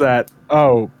thinks that,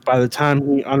 by the time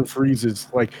he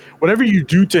unfreezes, like, whatever you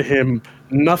do to him,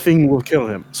 nothing will kill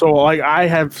him. So, like, I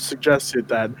have suggested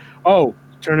that,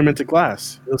 turn him into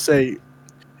glass. He'll say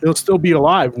he'll still be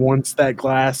alive once that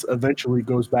glass eventually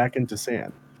goes back into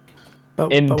sand.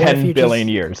 But In but what if 10 you billion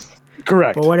just, years.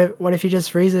 Correct. But what if you just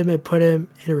freeze him and put him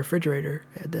in a refrigerator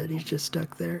and then he's just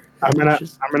stuck there? I'm And gonna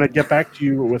it's just- get back to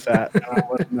you with that, and I'll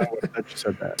let you know that you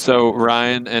said that. So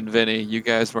Ryan and Vinny, you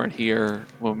guys weren't here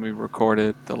when we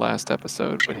recorded the last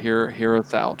episode, but hear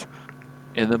us out.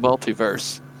 In the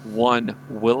multiverse, one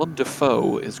Willem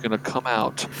Dafoe is going to come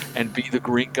out and be the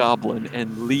Green Goblin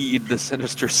and lead the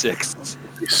Sinister Six.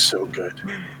 He's so good.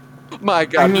 My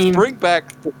God, I mean-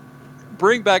 just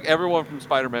bring back everyone from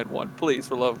Spider-Man 1, please,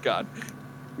 for love of God.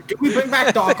 Can we bring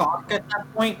back Doc Ock at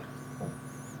that point?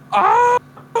 Ah!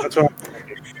 That's what I'm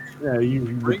thinking. Yeah, you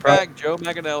Bring back Joe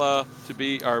Manganiello to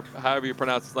be, or however you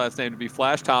pronounce his last name, to be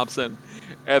Flash Thompson.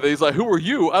 And then he's like, "Who are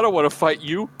you? I don't want to fight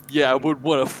you." Yeah, I wouldn't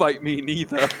want to fight me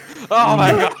neither. Oh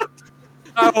my God.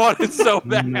 I want it so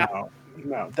bad.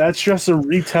 No, that's just a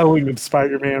retelling of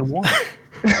Spider-Man 1.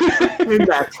 I mean,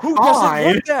 that's Who doesn't fine.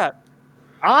 want that?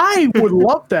 I would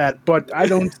love that, but I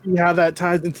don't see how that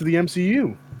ties into the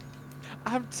MCU.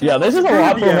 I'm Yeah, this is a telling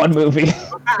lot for Yeah. one movie.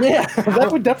 Yeah,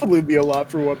 that would definitely be a lot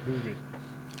for one movie.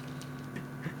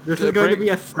 This is going to be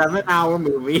a 7-hour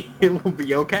movie. It will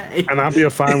be okay. And I'd be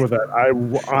fine with that. I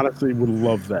honestly would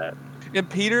love that. you. And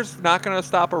Peter's not going to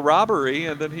stop a robbery,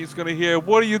 and then he's going to hear,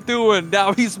 "What are you doing?"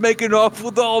 Now he's making off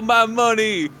with all my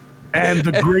money. And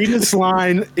the greatest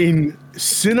line in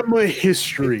cinema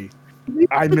history,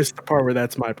 I missed the part where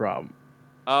that's my problem.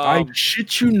 I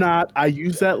shit you not, I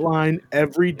use that line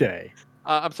every day.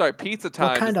 I'm sorry, Pizza what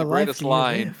Time is kind the of life greatest do you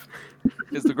line. live?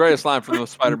 Is the greatest line from the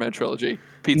Spider-Man trilogy.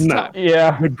 Pizza No. Time.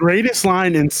 Yeah. The greatest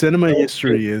line in cinema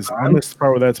history is, I missed the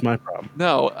part where that's my problem.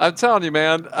 No, I'm telling you,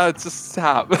 man. Just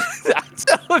stop. I'm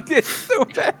telling you, it's so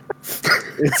bad.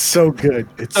 It's so good.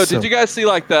 It's So, so did you guys see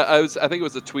like I think it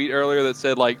was a tweet earlier that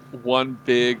said like one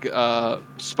big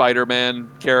Spider-Man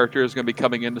character is going to be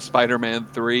coming into Spider-Man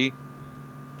 3.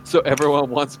 So everyone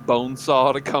wants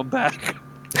Bonesaw to come back.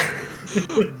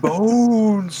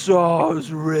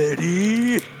 Bonesaw's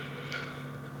ready.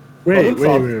 Wait.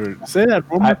 Say that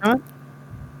one more time.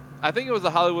 I think it was a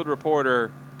Hollywood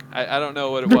Reporter. I don't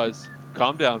know what it was.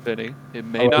 Calm down, Vinny. It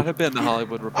may not have been the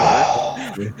Hollywood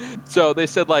Reporter. So they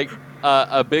said like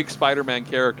a big Spider-Man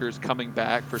character is coming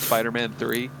back for Spider-Man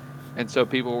 3, and so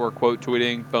people were quote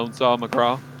tweeting Bonesaw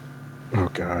McGraw. Oh,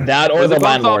 God. That or Was the it Bonesaw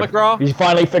landlord. McGraw? He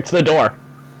finally fixed the door.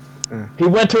 Yeah. He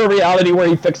went to a reality where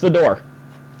he fixed the door.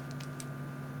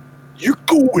 You're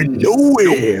going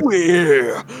nowhere.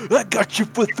 Where? I got you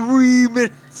for 3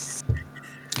 minutes.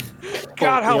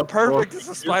 God, how Yep. perfect is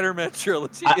the Spider-Man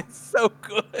trilogy? It's so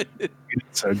good.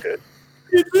 It's so good.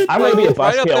 I'm gonna be a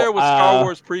Right up buzzkill. there with Star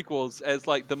Wars prequels as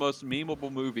like the most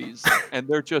memeable movies, and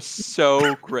they're just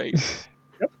so great.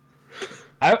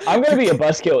 I'm gonna be a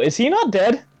buzzkill. Is he not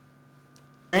dead?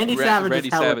 Randy Savage Randy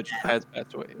is hella Savage dead. has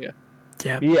passed away. Yeah.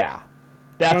 Yeah. Yeah.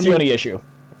 That's I the mean- only issue.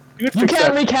 You could You fix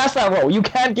can't that. recast that role. You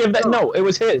can't give that. No, it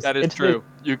was his. That is It's true.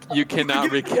 You cannot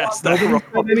recast that Nobody role.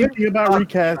 said anything about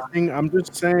recasting. I'm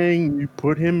just saying you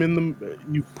put him in the.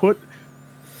 You put. his.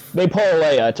 They pull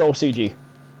Leia. It's all CG.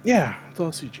 Yeah, it's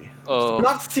all CG. Oh, We're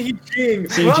not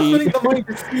CGing. We're not CG. spending the money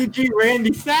to CG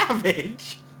Randy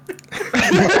Savage.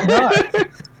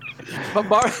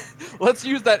 but let's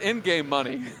use that in-game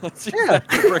money. Let's use that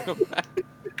to bring him back.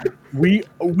 We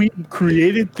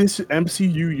created this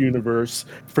MCU universe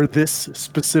for this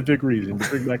specific reason to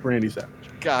bring back Randy Savage.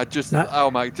 God, just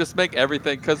Not- just make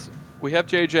everything because we have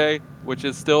JJ, which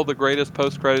is still the greatest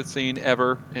post-credit scene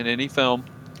ever in any film.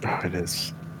 Oh, it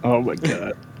is. Oh my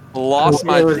God. Lost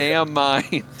my It was- damn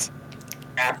mind.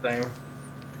 Yeah, thing.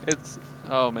 It's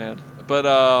man, but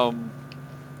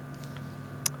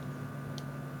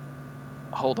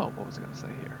hold on, what was I gonna say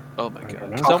here? Oh my I don't God,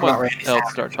 know. Talk someone about Randy else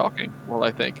Savage. start talking. Well,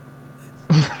 I think.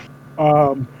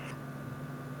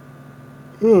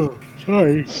 Oh,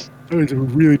 sorry. That was a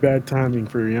really bad timing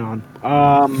for Jan.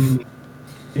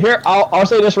 Here, I'll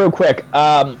say this real quick.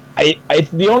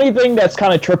 The only thing that's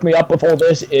kind of tripped me up with all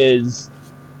this is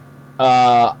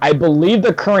I believe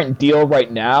the current deal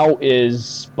right now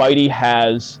is Spidey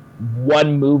has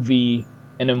one movie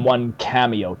and then one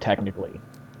cameo, technically.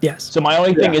 Yes. So my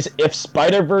only thing is, if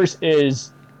Spider-Verse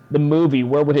is the movie,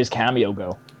 where would his cameo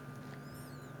go?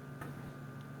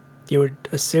 You would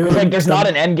assume. Like, there's not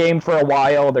an end game for a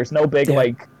while. There's no big, Yeah.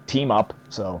 like, team up,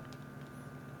 so.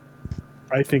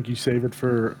 I think you save it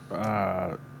for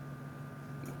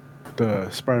the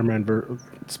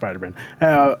Spider-Man,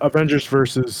 Avengers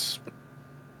versus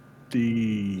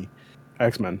the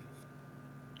X-Men.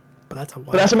 But that's a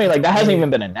while. But that's what I mean, like, that hasn't even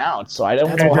been announced, so I don't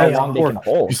That's know how way long they off. can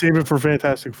hold. You save it for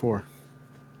Fantastic Four.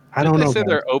 I don't know. They said guys.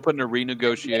 they're open to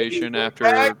renegotiation after.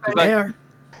 They are.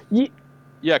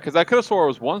 Yeah, because I could have swore it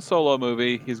was one solo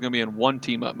movie. He's going to be in one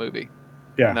team up movie.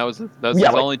 Yeah. And that's Yeah, his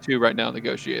like- only two right now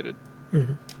negotiated.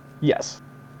 Yes.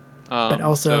 But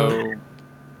also- so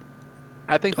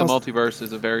I think the Also- multiverse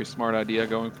is a very smart idea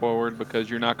going forward because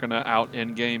you're not going to out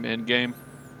endgame.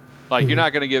 Like you're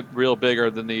not going to get real bigger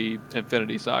than the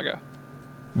Infinity Saga.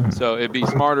 So it'd be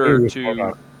smarter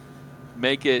to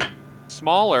make it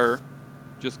smaller.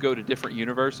 Just go to different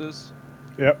universes.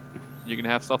 Yep. You can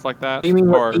have stuff like that. What do you mean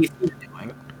or what DC is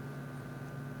doing?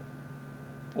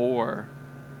 Or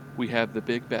we have the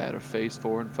big bad of Phase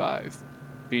 4 and 5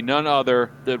 be none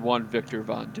other than one Victor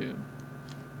Von Doom.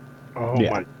 Oh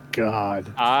Yeah. my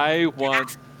god. I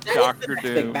want That is Doctor the next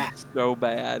big Doom bad. so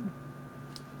bad.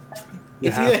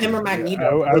 It's You either have him to. or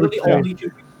Magneto. I would Literally say- only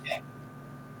two.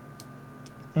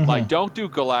 Like, don't do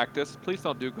Galactus. Please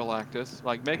don't do Galactus.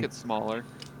 Like, make it smaller.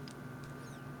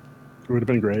 It would have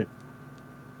been great.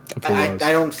 If it I was.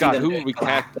 don't see God, them who doing would we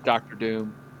Galactus. cast Doctor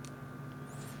Doom?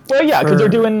 Well, yeah, because they're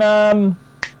For- doing,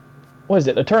 what is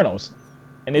it, Eternals.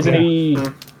 And isn't Yeah. he...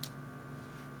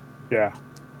 Yeah.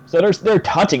 So they're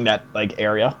touching that, like,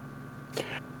 area.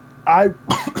 I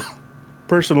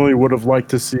personally would have liked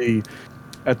to see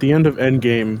at the end of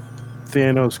Endgame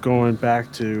Thanos going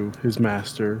back to his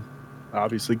master,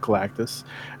 obviously Galactus,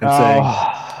 and saying,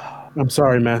 "I'm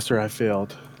sorry, Master, I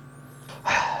failed."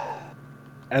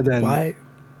 And then Why?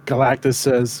 Galactus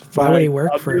says, Why would he "Fine, work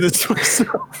I'll for do this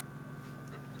myself."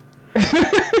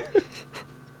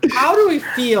 How do we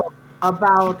feel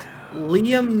about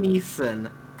Liam Neeson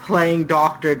playing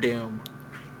Doctor Doom?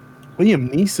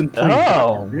 Liam Neeson playing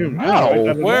Oh, Doctor Doom. I no. don't like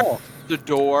that at Where all. the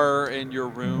door in your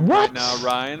room What? right now,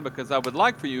 Ryan? Because I would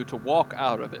like for you to walk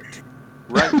out of it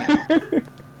right now.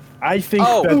 I think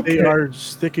Oh, that they okay. are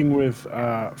sticking with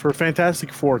for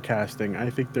Fantastic Four casting. I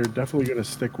think they're definitely going to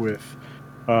stick with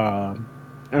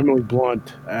Emily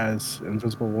Blunt as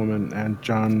Invisible Woman and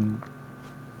John.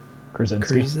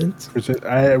 Krasinski.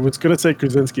 I was going to say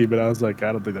Krasinski, but I was like,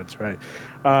 I don't think that's right.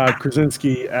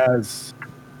 Krasinski as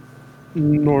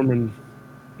Norman.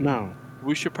 No,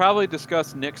 We should probably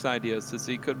discuss Nick's ideas since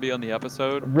he could be on the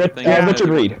episode. Rich- Things that Richard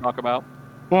he wants Reed. to talk about.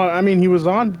 well, I mean, he was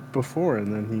on before,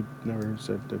 and then he never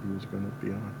said that he was going to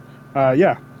be on.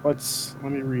 Yeah, let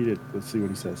me read it. Let's see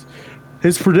what he says.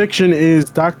 His prediction is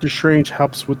Doctor Strange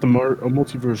helps with the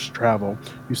multiverse travel.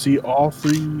 You see all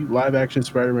three live-action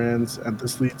Spider-Mans, and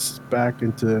this leads back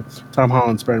into Tom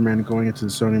Holland's Spider-Man going into the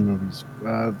Sony movies,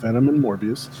 Venom and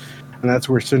Morbius, and that's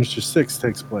where Sinister Six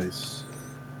takes place,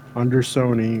 under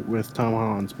Sony with Tom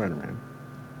Holland's Spider-Man.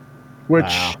 Which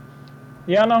Wow.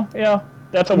 Yeah,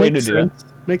 that's a way to makes do it. sense.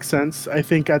 Makes sense. I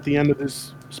think at the end of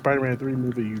this Spider-Man 3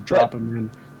 movie, you drop him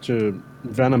into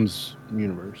Venom's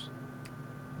universe.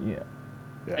 Yeah.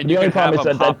 And The you only can have problem is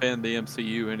him that- hop in the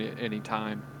MCU any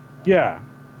time. Yeah.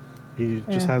 He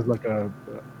just has like a...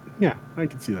 yeah, I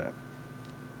can see that.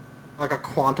 Like a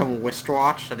quantum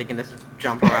wristwatch that he can just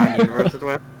jump around universes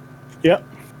with. Yep.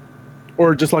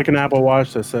 Or just like an Apple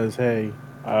Watch that says, hey,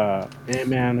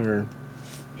 Ant-Man or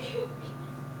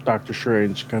Doctor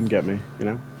Strange, come get me, you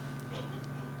know?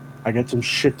 I got some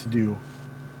shit to do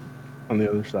on the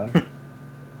other side.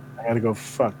 I gotta go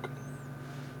fuck.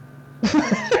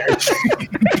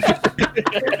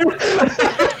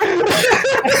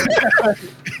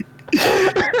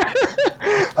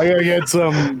 I gotta get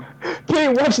some... Hey,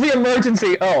 what's the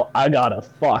emergency? Oh, I gotta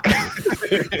fuck.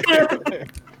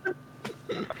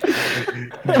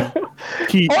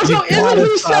 Also, isn't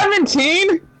he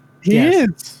 17? He Yes.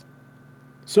 is.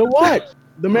 So what?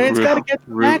 The man's got to get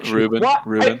the action. Ruben, What?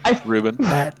 Ruben, I- Ruben,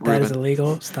 That is Ruben.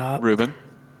 illegal. Stop. Ruben.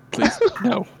 Please,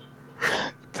 no.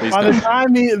 Please By no. the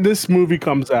time this movie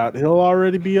comes out, he'll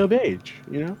already be of age,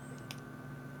 you know?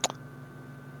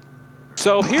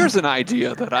 So here's an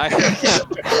idea that I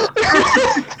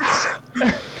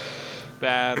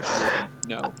bad.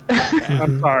 No.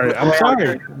 I'm sorry. I'm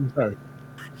sorry. I'm sorry.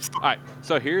 All right.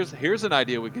 So here's an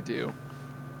idea we could do.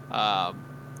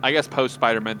 I guess post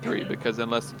Spider-Man 3, because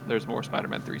unless there's more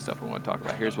Spider-Man 3 stuff we want to talk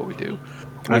about, here's what we do. I We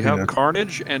think have that's-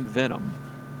 Carnage and Venom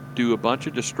do a bunch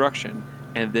of destruction,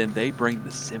 and then they bring the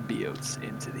symbiotes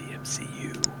into the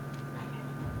MCU.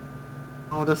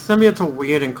 Oh, the symbiotes are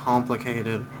weird and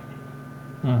complicated.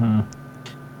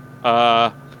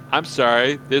 I'm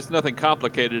sorry, there's nothing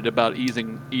complicated about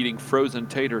eating frozen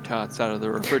tater tots out of the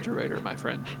refrigerator, my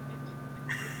friend.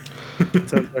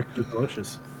 Sounds actually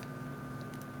delicious.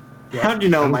 How do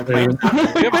you know my plan? Do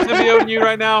you have a symbiote in you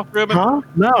right now, Ruben? Huh?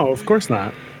 No, of course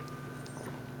not.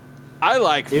 I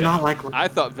like Do you Venom. not like? I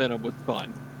thought Venom was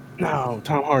fun. No,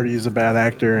 Tom Hardy is a bad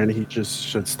actor, and he just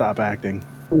should stop acting.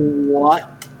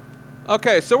 What?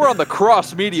 Okay, so we're on the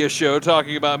Cross Media Show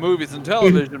talking about movies and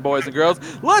television, boys and girls.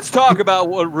 Let's talk about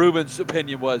what Ruben's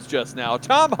opinion was just now.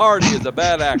 Tom Hardy is a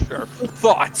bad actor.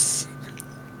 Thoughts?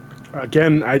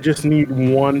 Again, I just need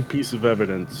one piece of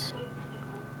evidence.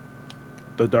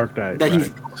 The Dark Knight. That he's-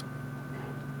 Rises.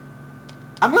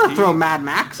 I'm gonna throw Mad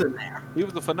Max in there. He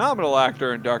was a phenomenal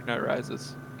actor in Dark Knight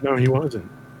Rises. No, he wasn't.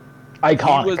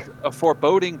 Iconic. He was a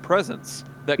foreboding presence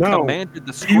that No, commanded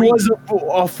the He screen. was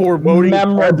a foreboding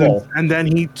Memorable. presence, and then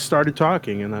he started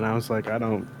talking, and then I was like, I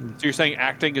don't. So you're saying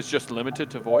acting is just limited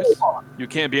to voice? You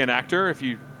can't be an actor if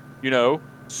you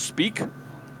speak?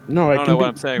 No, I don't can know what be-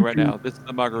 I'm saying right now. This is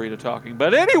the margarita talking.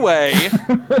 But anyway,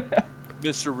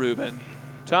 Mr. Rubin,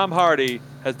 Tom Hardy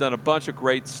has done a bunch of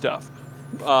great stuff.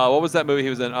 What was that movie he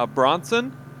was in?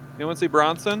 Bronson? Anyone see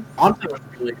Bronson? Honestly, it was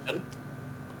really good.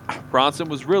 Bronson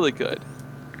was really good.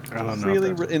 I don't know. Really,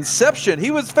 if that's- Inception. He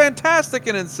was fantastic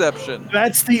in Inception.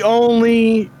 That's the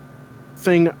only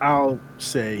thing I'll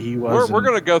say. He was. We're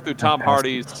going to go through Tom fantastic.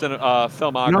 Hardy's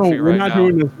filmography No, we're right not now.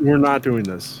 doing this. We're not doing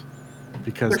this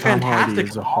because They're Tom Hardy fantastic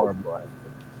is a in all. horrible actor.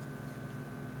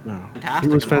 No, Fantastic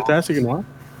he was in all. fantastic in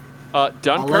what?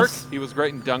 Dunkirk. Unless- He was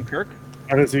great in Dunkirk.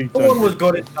 How does he? No one was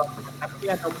good at stuff. He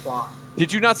had no plot.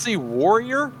 Did you not see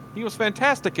Warrior? He was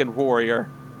fantastic in Warrior.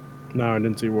 No, I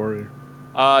didn't see Warrior.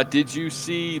 Did you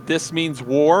see This Means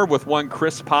War with one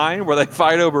Chris Pine where they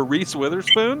fight over Reese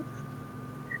Witherspoon?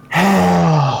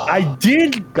 I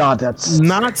did God, that's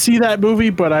not see that movie,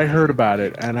 but I heard about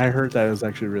it, and I heard that it was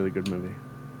actually a really good movie.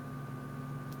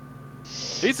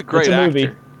 He's a great It's a actor.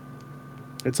 movie.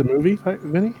 It's a movie,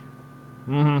 Vinny?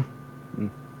 Mhm.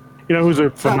 You know who's a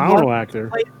phenomenal actor?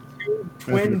 Played two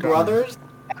twin Matthew McConaughey. brothers.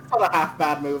 That's not a half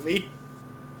bad movie.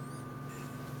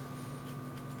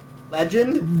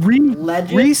 Legend.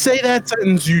 Legend. Re-say that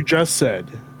sentence you just said.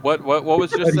 What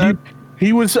was just He- said?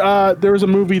 He was. There was a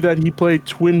movie that he played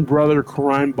twin brother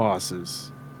crime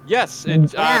bosses. Yes,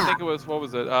 and I Yeah. think it was, what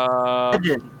was it?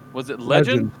 Legend. Was it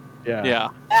Legend? Yeah. Yeah.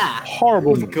 Yeah.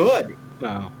 Horrible It was movie. good.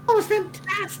 No, It was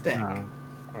fantastic. no,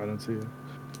 I don't see it.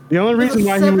 The only There's a reason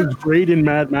why he seven- was great in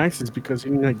Mad Max is because he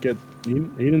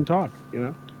didn't talk. You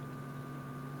know.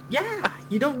 Yeah.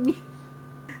 You don't need.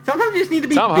 Sometimes you just need to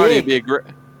be Tom Hardy would big. be a great.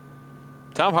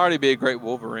 Tom Hardy would be a great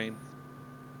Wolverine.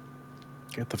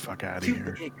 Get the fuck out of Too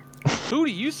here. big. Who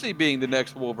do you see being the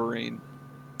next Wolverine?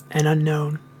 An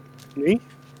unknown. Me?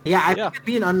 Yeah, I Yeah. think it'd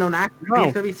be an unknown actor. No.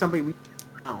 It's gonna be somebody we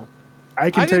know. I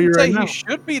can I tell you didn't say right now. he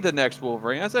should be the next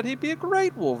Wolverine. I said he'd be a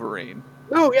great Wolverine.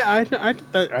 No, yeah,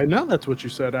 I know that's what you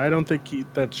said. I don't think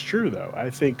that's true though. I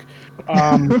think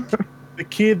the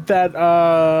kid that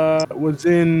was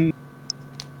in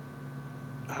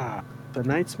the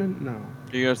Knightsman. No,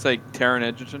 You're gonna say Taron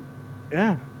Egerton?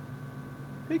 yeah,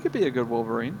 He could be a good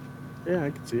Wolverine. yeah,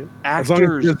 I can see it. As long as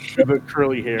Actors, he doesn't have the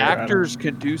curly hair. I don't- actors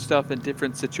can do stuff in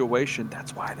different situations.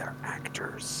 That's why they're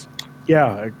actors.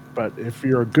 Yeah, but if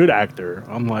you're a good actor,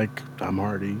 unlike Tom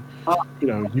Hardy, you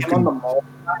know you Him on the can. mall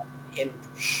in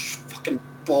fucking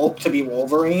bulk to be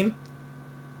Wolverine.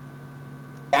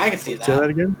 Yeah, I can see that. Say that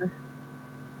again.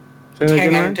 Say that Taron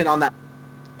again. Ryan? Egerton on that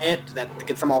that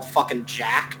gets them all fucking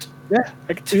jacked. Yeah,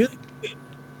 I can see it.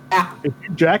 Yeah. If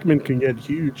Hugh Jackman can get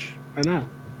huge, I know.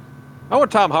 I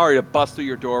want Tom Hardy to bust through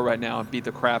your door right now and beat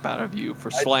the crap out of you for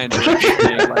slandering his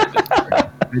name like this.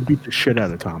 I beat the shit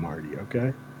out of Tom Hardy.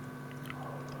 Okay.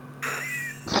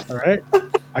 All right.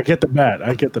 I get the bat.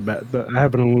 But I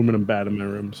have an aluminum bat in my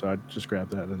room, so I just grab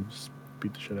that and just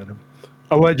beat the shit out of him.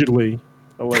 Allegedly.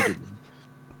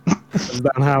 That's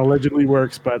not how allegedly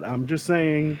works, but I'm just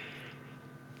saying.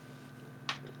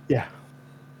 Yeah.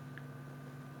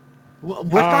 We're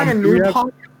starting a do we new have-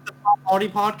 podcast, the Tom Hardy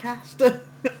podcast.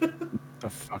 The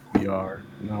fuck we are.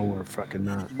 No, we're fucking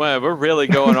not. Man, we're really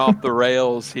going off the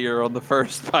rails here on the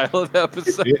first pilot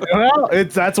episode. Yeah, well,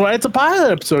 that's why it's a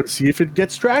pilot episode. See if it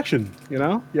gets traction. You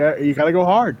know. Yeah, you gotta go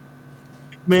hard.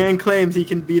 Man claims he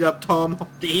can beat up Tom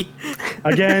Hardy.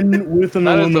 Again with an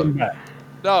That is aluminum bat.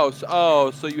 No,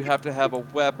 so you have to have a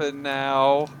weapon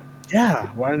now. Yeah.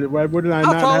 Why wouldn't I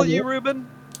How not tall have are you, it? Ruben?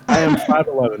 I am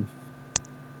 5'11".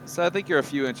 So I think you're a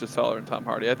few inches taller than Tom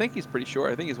Hardy. I think he's pretty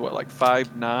short. I think he's what, like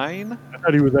 5'9"? I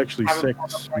thought he was actually I haven't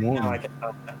pulled up right now, I 6'1". can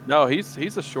tell that. No,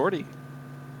 he's a shorty.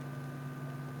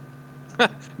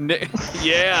 Nick,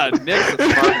 yeah, Nick's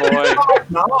a smart boy.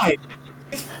 5'9".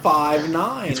 He's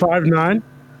 5'9". He's 5'9".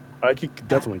 I could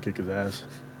definitely kick his ass.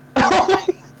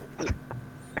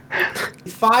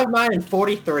 He's 5'9" and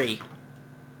 43.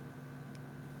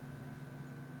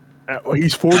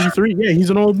 He's 43. Yeah, he's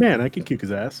an old man. I can kick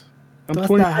his ass. I'm That's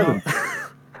not 27. how.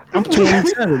 I'm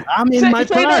 27. I'm in my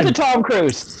say that prime. to Tom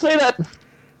Cruise. Say that.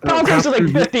 Tom Cruise is like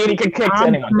Cruise- 50 and he can kick Tom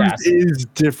anyone's Cruise ass. is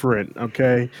different,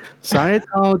 okay?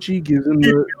 Scientology gives him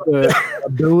the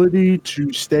ability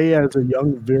to stay as a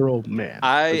young virile man.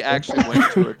 I okay? actually went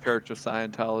to a Church of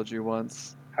Scientology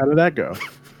once. How did that go?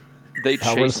 They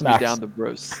How were the chased me snacks? down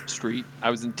the street.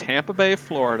 I was in Tampa Bay,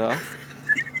 Florida,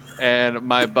 and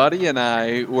my buddy and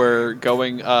I were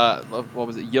going. What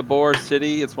was it? Ybor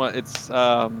City. It's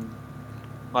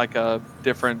like a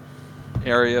different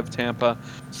area of Tampa.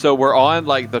 So we're on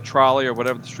like the trolley or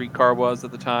whatever the streetcar was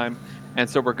at the time. And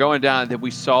so we're going down, and then we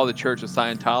saw the Church of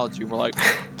Scientology. And we're like,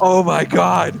 "Oh my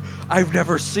God, I've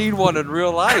never seen one in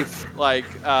real life!" Like,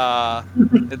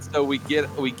 and so we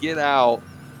get out,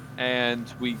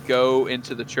 and we go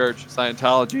into the Church of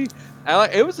Scientology.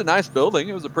 And it was a nice building.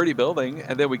 It was a pretty building.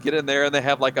 And then we get in there, and they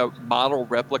have like a model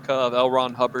replica of L.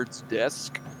 Ron Hubbard's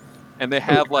desk, and they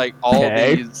have like all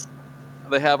Okay. these.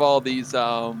 They have all these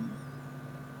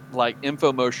like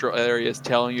infomercial areas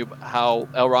telling you how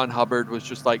L. Ron Hubbard was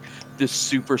just like this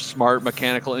super smart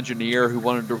mechanical engineer who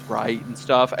wanted to write and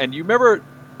stuff. And you remember,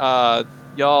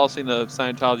 y'all seen the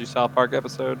Scientology South Park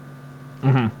episode?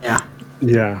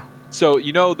 Yeah. So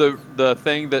you know the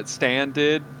thing that Stan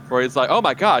did, where he's like, "Oh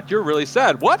my God, you're really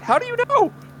sad. What? How do you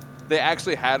know?" They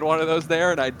actually had one of those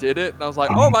there, and I did it, and I was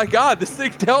like, "Oh my God, this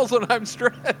thing tells when I'm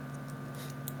stressed."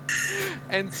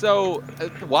 And so,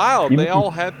 wild. They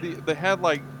all had they had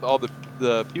like all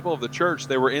the people of the church.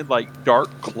 They were in like dark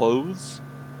clothes,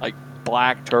 like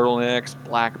black turtlenecks,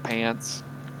 black pants,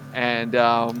 and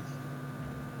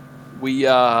we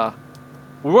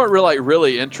weren't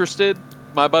really interested.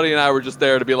 My buddy and I were just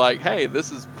there to be like, "Hey,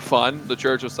 this is fun. The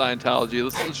Church of Scientology.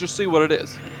 Let's just see what it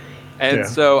is." And Yeah.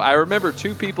 so I remember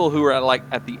two people who were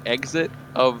at the exit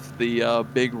of the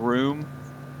big room,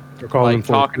 They're calling like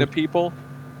him talking to people.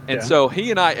 And Yeah. so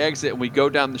he and I exit, and we go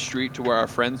down the street to where our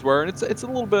friends were, and it's a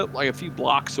little bit like a few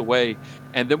blocks away.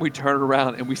 And then we turn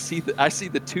around, and I see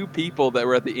the two people that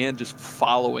were at the end just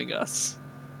following us.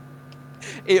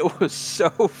 It was so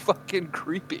fucking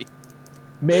creepy.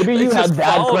 Maybe They you had just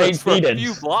that followed great us for a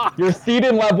few Thetans. blocks. Your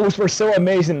Thetan levels were so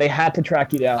amazing they had to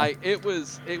track you down. It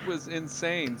was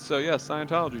insane. So yeah,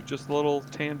 Scientology, just a little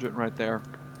tangent right there.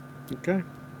 Okay.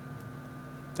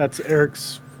 That's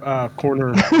Eric's corner,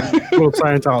 little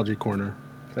Scientology corner.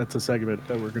 That's a segment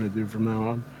that we're going to do from now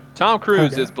on. Tom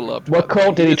Cruise Okay. is beloved. What by the way.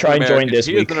 cult did he is try an and join American- this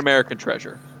He week? is an American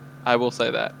treasure. I will say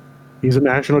that. He's a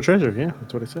national treasure. Yeah,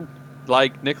 that's what I said.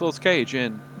 Like Nicolas Cage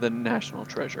in The National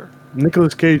Treasure.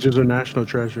 Nicolas Cage is a national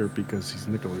treasure because he's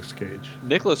Nicolas Cage.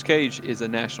 Nicolas Cage is a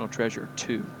national treasure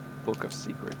too. Book of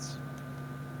Secrets.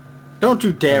 Don't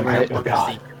you dare bring Oh up Book of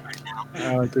God. Secrets.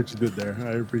 I like what you did there.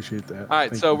 I appreciate that. All right,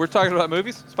 Thank so you. we're talking about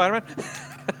movies, Spider-Man.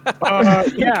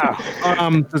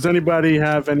 Yeah. Does anybody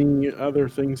have any other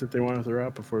things that they want to throw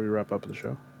out before we wrap up the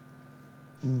show?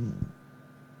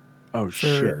 Oh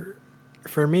shit!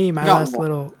 For me, my No. last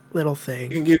little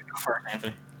thing You can go first,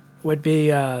 Anthony. would be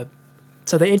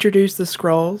so they introduced the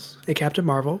Skrulls in Captain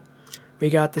Marvel. We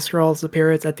got the Skrulls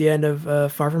appearance at the end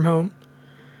of Far From Home.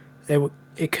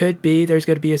 It could be there's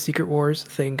going to be a Secret Wars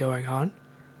thing going on.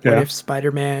 What Yeah. if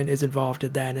Spider-Man is involved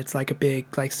in that? And it's like a big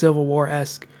like Civil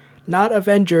War-esque, not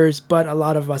Avengers, but a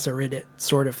lot of us are in it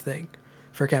sort of thing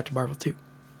for Captain Marvel 2.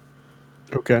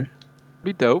 Okay.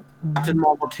 Be dope. Captain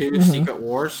Marvel 2, Mhm. Secret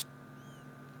Wars.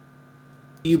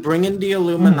 You bring in the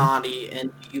Illuminati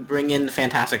and you bring in the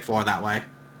Fantastic Four that way.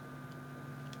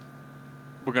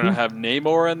 We're gonna have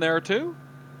Namor in there too.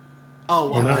 Oh,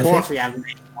 well, Yeah, of I course we have Namor.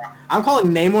 I'm calling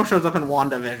Namor shows up in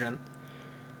WandaVision.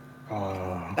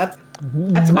 That's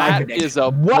my That prediction. is a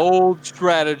What? bold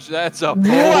strategy. That's a bold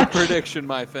What? prediction,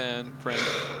 my friend.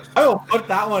 I will put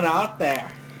that one out there.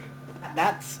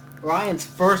 That's Ryan's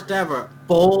first ever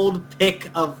bold pick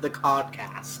of the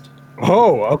podcast.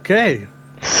 Oh, okay.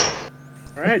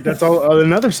 All right, that's all.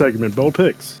 Another segment, bold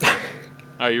picks.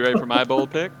 Are you ready for my bold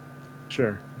pick?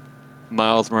 Sure.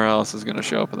 Miles Morales is gonna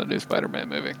show up in the new Spider-Man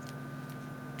movie.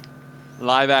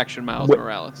 Live action Miles What?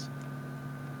 Morales.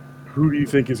 Who do you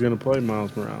think is going to play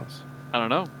Miles Morales? I don't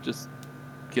know. Just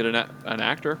get an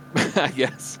actor, I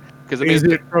guess. Because I mean, Is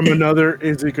it from another?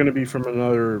 Is it going to be from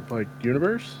another like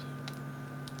universe?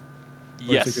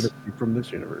 Or yes, Is it going to be from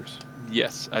this universe?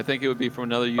 yes, I think it would be from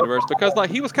another universe because like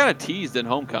he was kind of teased in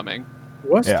Homecoming.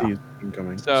 Was Yeah. teased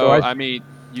incoming. So I mean,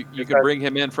 you could bring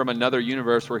him in from another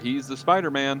universe where he's the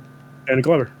Spider-Man. Danny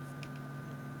Glover.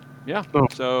 Yeah. No.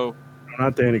 So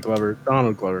Not Danny Glover.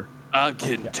 Donald Glover. I'm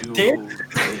getting too old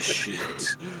for this shit.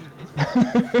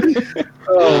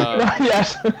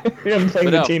 Yes, him playing But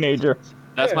the no. teenager.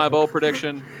 That's my bold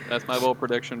prediction. That's my bold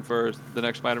prediction for the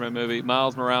next Spider-Man movie.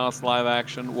 Miles Morales live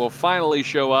action will finally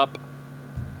show up.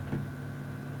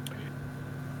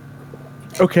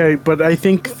 Okay, but I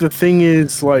think the thing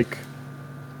is like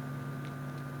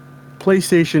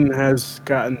PlayStation has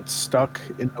gotten stuck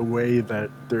in the way that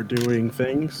they're doing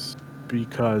things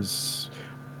because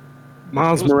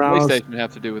Miles What does Morales. PlayStation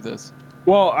have to do with this?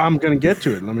 Well, I'm gonna get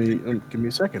to it. Let me give me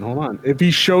a second. Hold on. If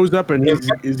he shows up and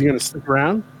is he gonna stick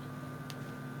around?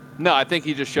 No, I think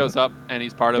he just shows up and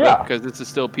he's part of Yeah. it because this is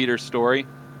still Peter's story.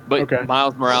 But Okay.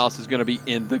 Miles Morales is going to be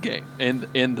in the game,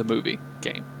 in the movie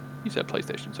game. You said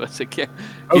PlayStation, so I said yeah.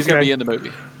 He's going to Okay. be in the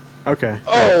movie. Okay.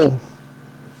 Oh,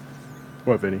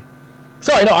 What, Vinny?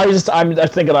 sorry. No, I'm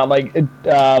just thinking about like,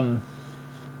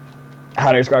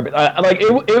 how to describe it. Like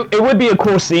it would be a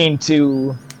cool scene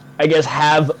to, I guess,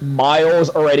 have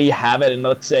Miles already have it, and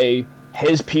let's say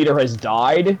his Peter has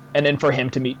died, and then for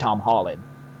him to meet Tom Holland.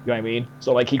 You know what I mean?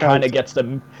 So like he kind of gets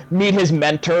to meet his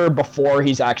mentor before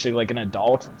he's actually like an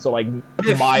adult. So like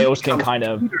Miles can kind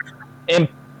of,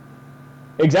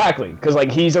 exactly, because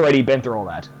like he's already been through all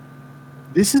that.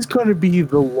 This is going to be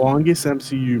the longest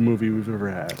MCU movie we've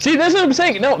ever had. See, that's what I'm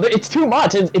saying. No, it's too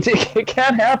much. It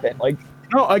can't happen. Like,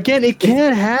 No, again, it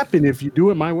can't happen if you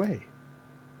do it my way.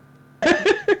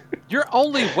 Your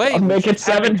only way I'll make was it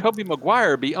 7. Tobey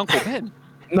Maguire be Uncle Ben.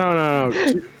 No.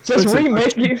 just Listen,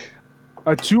 remake it.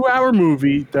 A 2-hour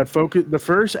movie that the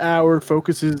first hour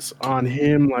focuses on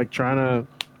him like trying to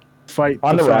fight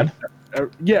On the fact that-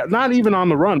 yeah, not even on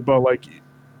the run, but like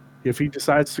if he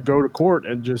decides to go to court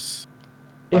and just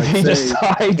If like, he say-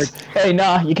 decides, hey,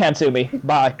 nah, you can't sue me.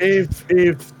 Bye. if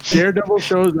Daredevil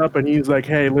shows up and he's like,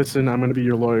 hey, listen, I'm gonna be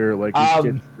your lawyer, like we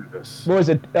can do this. What was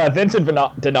it? Vincent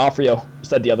D'Onofrio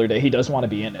said the other day he does want to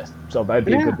be in this, so that'd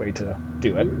be a good way to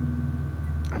do it.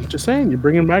 I'm just saying, you're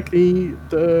bringing back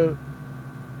the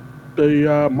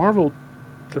Marvel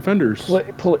Defenders.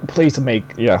 Please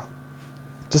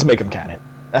just make him canon.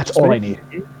 That's all I need.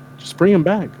 Just bring him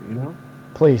back, you know.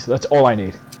 Please, that's all I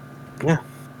need.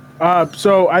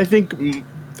 So I think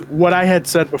what I had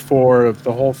said before of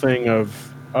the whole thing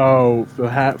of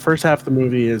the first half of the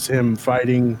movie is him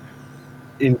fighting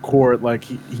in court, like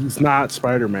he's not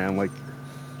Spider-Man, like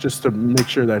just to make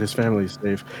sure that his family's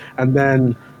safe, and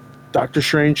then Doctor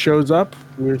Strange shows up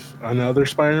with another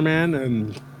Spider-Man,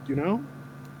 and you know,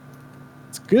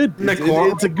 it's good.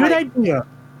 It's a good idea.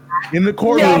 In the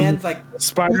courtroom, Hands like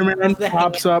Spider-Man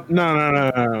pops up.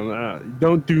 No.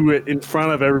 Don't do it in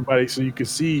front of everybody so you can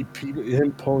see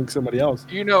him pulling somebody else.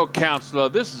 You know, counselor,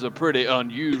 this is a pretty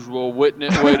unusual way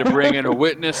to bring in a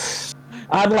witness.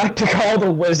 I'd like to call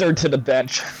the wizard to the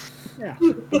bench. Yeah.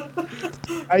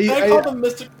 I called him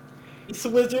Mr. Peace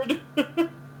Wizard.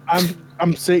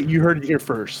 I'm saying you heard it here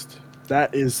first.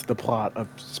 That is the plot of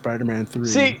Spider-Man 3.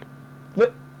 See,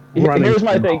 but Running here's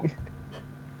my from thing.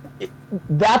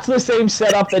 That's the same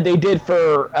setup that they did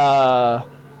for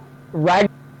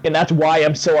Ragnarok, and that's why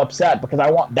I'm so upset, because I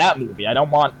want that movie. I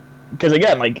don't want... Because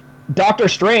again, like, Doctor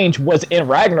Strange was in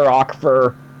Ragnarok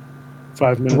for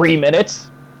 5 minutes. 3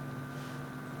 minutes.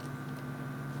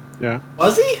 Yeah.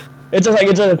 Was he? It's just like,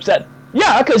 it's just upset.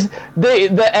 Yeah, because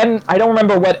the end... I don't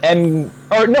remember what end...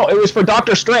 Or no, it was for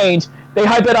Doctor Strange. They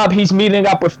hype it up, he's meeting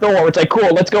up with Thor. It's like,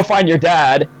 cool, let's go find your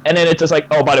dad. And then it's just like,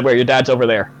 oh, by the way, your dad's over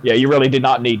there. Yeah, you really did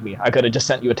not need me. I could have just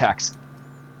sent you a text.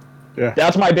 Yeah.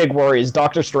 That's my big worry, is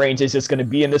Doctor Strange is just going to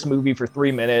be in this movie for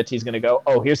 3 minutes. He's going to go,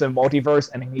 oh, here's the multiverse,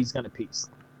 and then he's going to peace.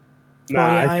 Nah,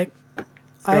 Well, yeah, Go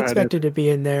I ahead, expected to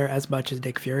be in there as much as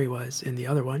Nick Fury was in the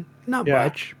other one. Not Yeah.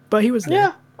 much, but he was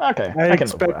there. Yeah, okay. I can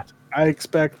live with that.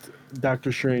 expect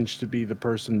Doctor Strange to be the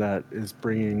person that is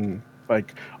bringing,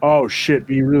 like, oh shit,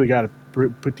 we really got to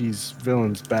put these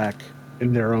villains back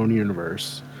in their own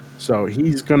universe. So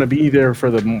he's going to be there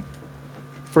for the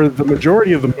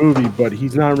majority of the movie, but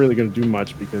he's not really going to do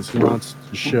much because he wants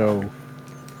to show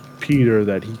Peter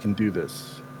that he can do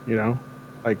this. You know,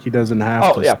 like he doesn't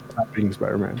have to stop being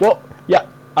Spider-Man. Well, yeah,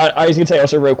 I was going to say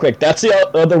also real quick, that's the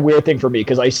other weird thing for me,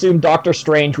 because I assume Doctor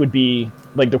Strange would be,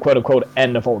 like, the quote-unquote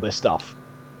end of all this stuff.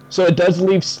 So it does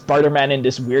leave Spider-Man in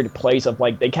this weird place of,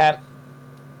 like, they can't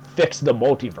fix the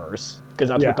multiverse, because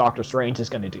that's what Doctor Strange is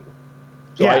going to do.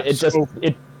 So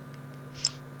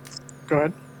Go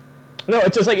ahead. No,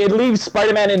 it's just like it leaves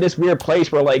Spider-Man in this weird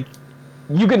place where like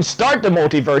you can start the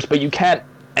multiverse, but you can't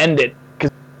end it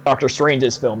because Doctor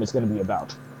Strange's film is going to be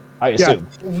about. I assume.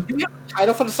 Do you have a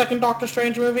title for the second Doctor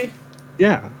Strange movie?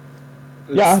 Yeah.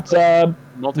 Yeah, it's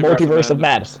Multiverse of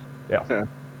Madness. Yeah.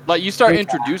 Like, you start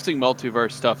introducing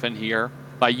multiverse stuff in here.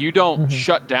 Like, you don't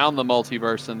shut down the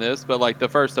multiverse in this, but, like, the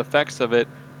first effects of it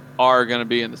are going to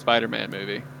be in the Spider-Man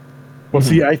movie. Well,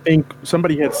 see, I think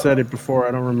somebody had said it before.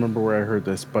 I don't remember where I heard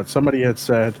this, but somebody had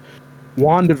said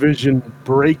WandaVision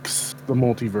breaks the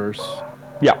multiverse.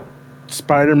 Yeah.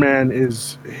 Spider-Man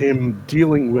is him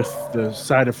dealing with the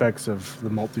side effects of the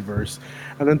multiverse.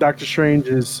 And then Doctor Strange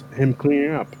is him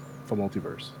cleaning up the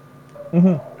multiverse.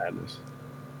 Madness.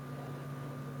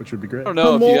 Which would be great. I don't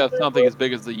know if you have something as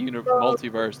big as the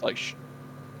multiverse, like,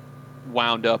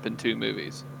 wound up in 2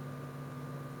 movies.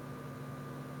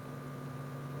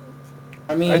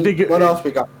 I mean, I think what else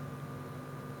we got?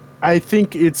 I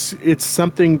think it's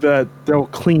something that they'll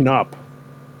clean up,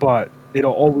 but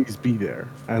it'll always be there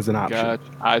as an option. Gotcha.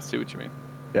 I see what you mean.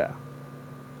 Yeah.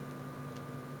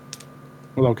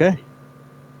 Well, okay.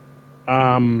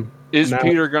 Is now-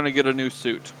 Peter going to get a new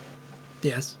suit?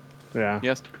 Yes. Yeah.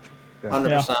 Yes.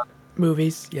 100%.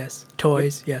 Movies, yes.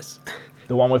 Toys, yes.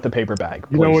 The one with the paper bag.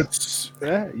 You know please.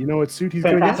 what suit he's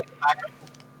gonna get? Fantastic.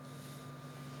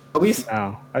 Movies?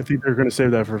 No, I think they're gonna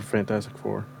save that for Fantastic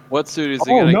Four. What suit is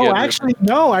he Oh going to no, get? actually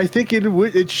no. I think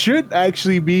it should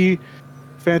actually be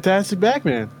Fantastic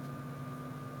Batman.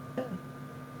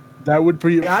 That would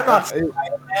be. I'm not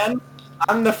Spider-Man.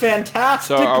 I'm the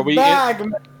Fantastic So are we Bag.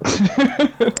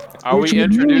 Are What we you mean?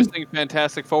 introducing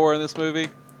Fantastic Four in this movie?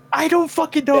 I don't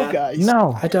fucking know, Yeah. guys.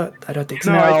 No. I don't think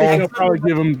so. No, I think No. they'll probably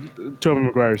give him Tobey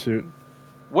Maguire suit.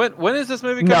 When is this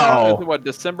movie coming out? No. Is it, what,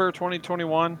 December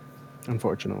 2021?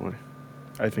 Unfortunately,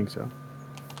 I think so.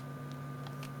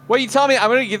 What, you tell me I'm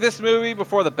going to get this movie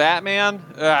before the Batman?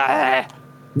 Ah.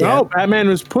 No, Batman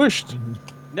was pushed.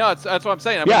 No, that's what I'm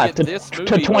saying. I'm Yeah, going to get this to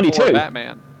movie 22. before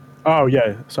Batman. Oh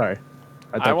yeah, sorry.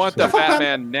 thought I you want said- the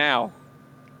Batman now.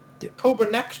 October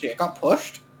next year. It got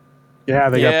pushed? Yeah,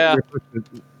 they Yeah. got. They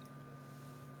pushed it.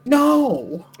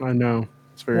 No. I know.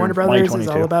 It's very. Warner Brothers is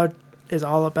 2022.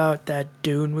 all about that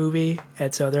Dune movie,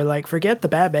 and so they're like, forget the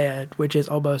Batman, which is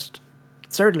almost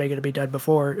certainly going to be done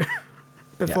before it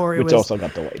Which was. also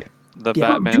got delayed. The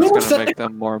Yeah. Batman's Dune going was to set make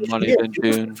them more money than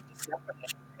Dune.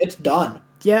 It's done.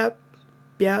 Yeah.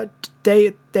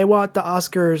 They want the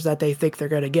Oscars that they think they're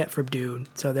going to get from Dune,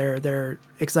 so they're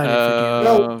excited for Dune.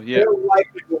 Oh, yeah. They're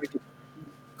likely going to get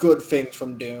good things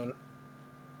from Dune.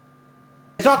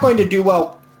 It's not going to do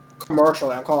well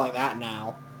commercially. I'm calling that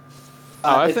now. Oh,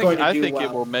 I It's going think to do it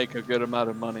well. will make a good amount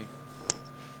of money.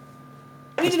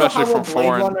 I need to know how especially well for Blade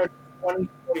foreign. Runner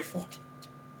 2044.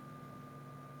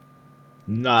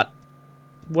 Not.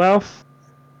 Well.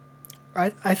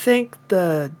 I think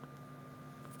the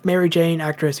Mary Jane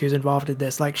actress who's involved in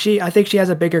this, like I think she has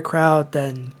a bigger crowd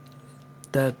than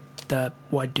the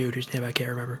one dude whose name I can't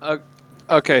remember.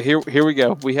 Okay, here we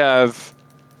go. We have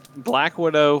Black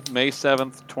Widow, May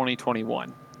 7th,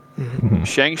 2021.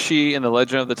 Shang-Chi and the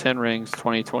Legend of the Ten Rings,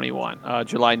 2021.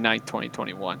 July 9th,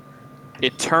 2021.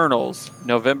 Eternals,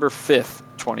 November 5th,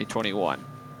 2021.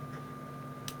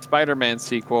 Spider-Man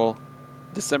sequel,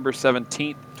 December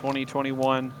 17th,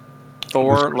 2021.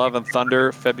 Thor, Love and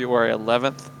Thunder, February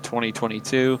 11th,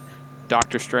 2022.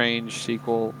 Doctor Strange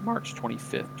sequel, March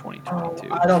 25th,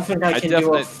 2022. I don't think I can do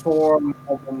definitely- a 4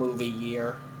 Marvel movie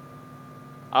year.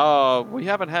 We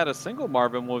haven't had a single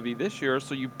Marvel movie this year,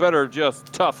 so you better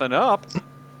just toughen up.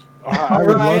 I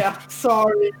would Alright, love I'm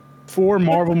sorry. 4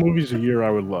 Marvel movies a year. I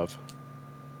would love.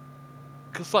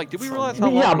 Cause like, did we realize how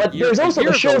long? Yeah, but a year- there's a also the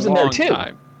year's a shows in there, long too.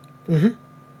 time.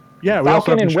 Yeah, we also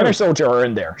Falcon have and the Winter show. Soldier are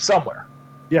in there somewhere.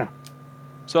 Yeah,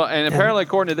 So, and apparently,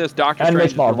 according to this, Doctor And Strange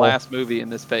Miss is the Marvel. last movie in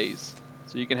this phase.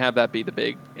 So you can have that be the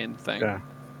big end thing. yeah.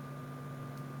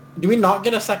 Do we not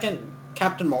get a second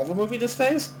Captain Marvel movie this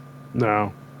phase?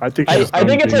 No, I think. I she's think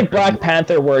done it's being- like Black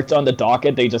Panther where it's on the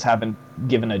docket. They just haven't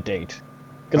given a date.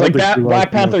 I Because don't like think that, she Black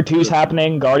likes Panther it. 2's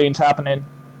happening, Guardians happening.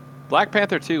 Black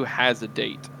Panther 2 has a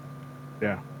date.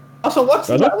 Yeah. Also, what's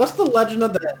Does the, it? what's the Legend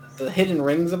of the Hidden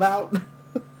Rings about?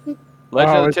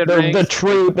 Legend Oh, of the Ten The Rings.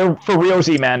 true, the for real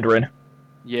Z Mandarin.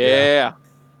 Yeah.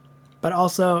 But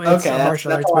also, it's Okay, a that's- martial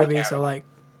that's arts all I movie, care so about. like,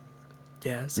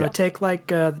 yeah. So Yeah. take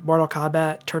like Mortal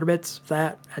Kombat tournaments,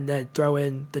 that, and then throw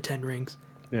in the Ten Rings.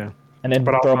 And then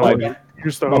But throw also, my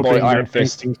here's the my boy hoping Iron that Ben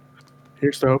Fist.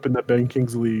 Here's to hoping that Ben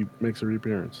Kingsley makes a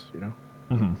reappearance. You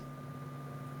know,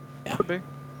 Could be.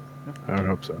 I would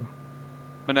hope so.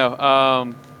 But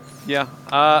no, yeah.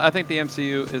 I think the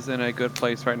MCU is in a good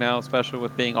place right now, especially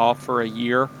with being off for a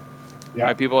year. Yeah.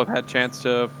 My people have had a chance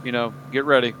to, get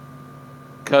ready.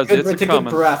 Because Good, it's it's a good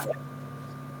coming. breath. It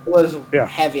was Yeah.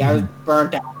 heavy. I was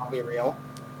burnt out, I'll be real.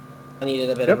 I needed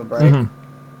a bit Yep. of a break. Mhm.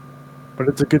 But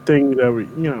it's a good thing that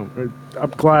I'm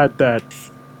glad that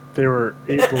they were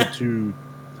able to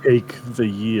take the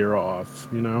year off.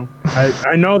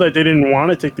 I know that they didn't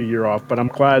want to take the year off, but I'm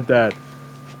glad that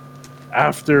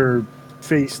after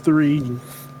phase 3,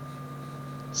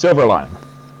 Silverline.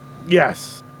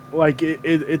 yes, like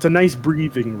it's a nice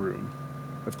breathing room,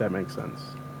 if that makes sense.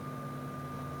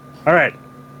 All right,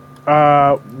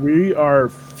 we are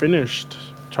finished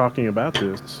talking about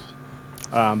this.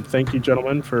 Thank you,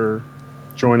 gentlemen, for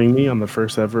joining me on the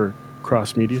first ever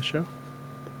cross media show.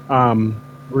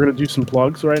 We're gonna do some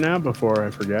plugs right now before I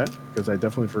forget, because I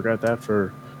definitely forgot that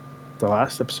for the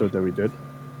last episode that we did.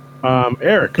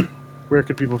 Eric, where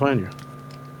could people find you?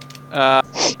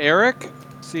 Eric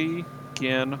C.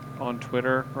 Ginn on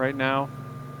Twitter right now.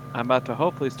 I'm about to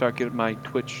hopefully start getting my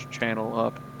Twitch channel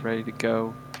up, ready to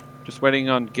go. Just waiting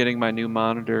on getting my new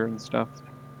monitor and stuff.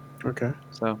 Okay,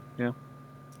 So, yeah.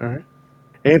 all right.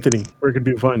 Anthony, where could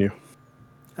people find you?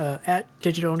 At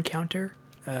Digital Encounter,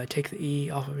 take the E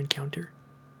off of Encounter.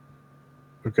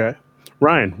 Okay,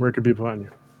 Ryan, where could people find you?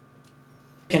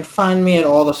 You can find me at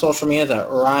all the social medias at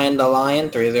Ryan the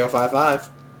Lion 3055.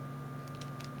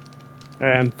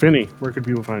 And Finney, where could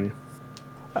people find you?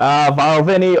 Viral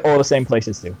Vinny, all the same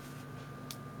places too.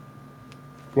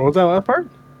 What was that last part?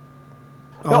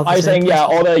 No, I was saying, yeah,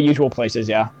 all the usual places,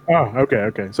 yeah. Oh,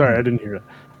 okay. Sorry, I didn't hear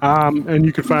that. And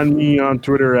you can find me on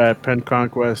Twitter at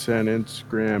PenConquest and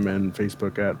Instagram and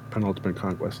Facebook at Penultimate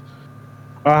Conquest.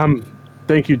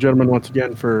 Thank you, gentlemen, once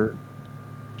again for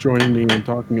joining me and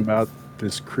talking about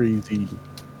this crazy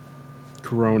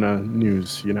Corona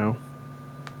news.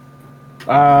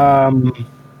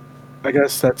 I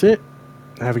guess that's it.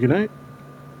 Have a good night.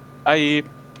 Bye.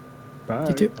 Bye.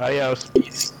 You too. Adios.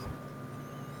 Peace.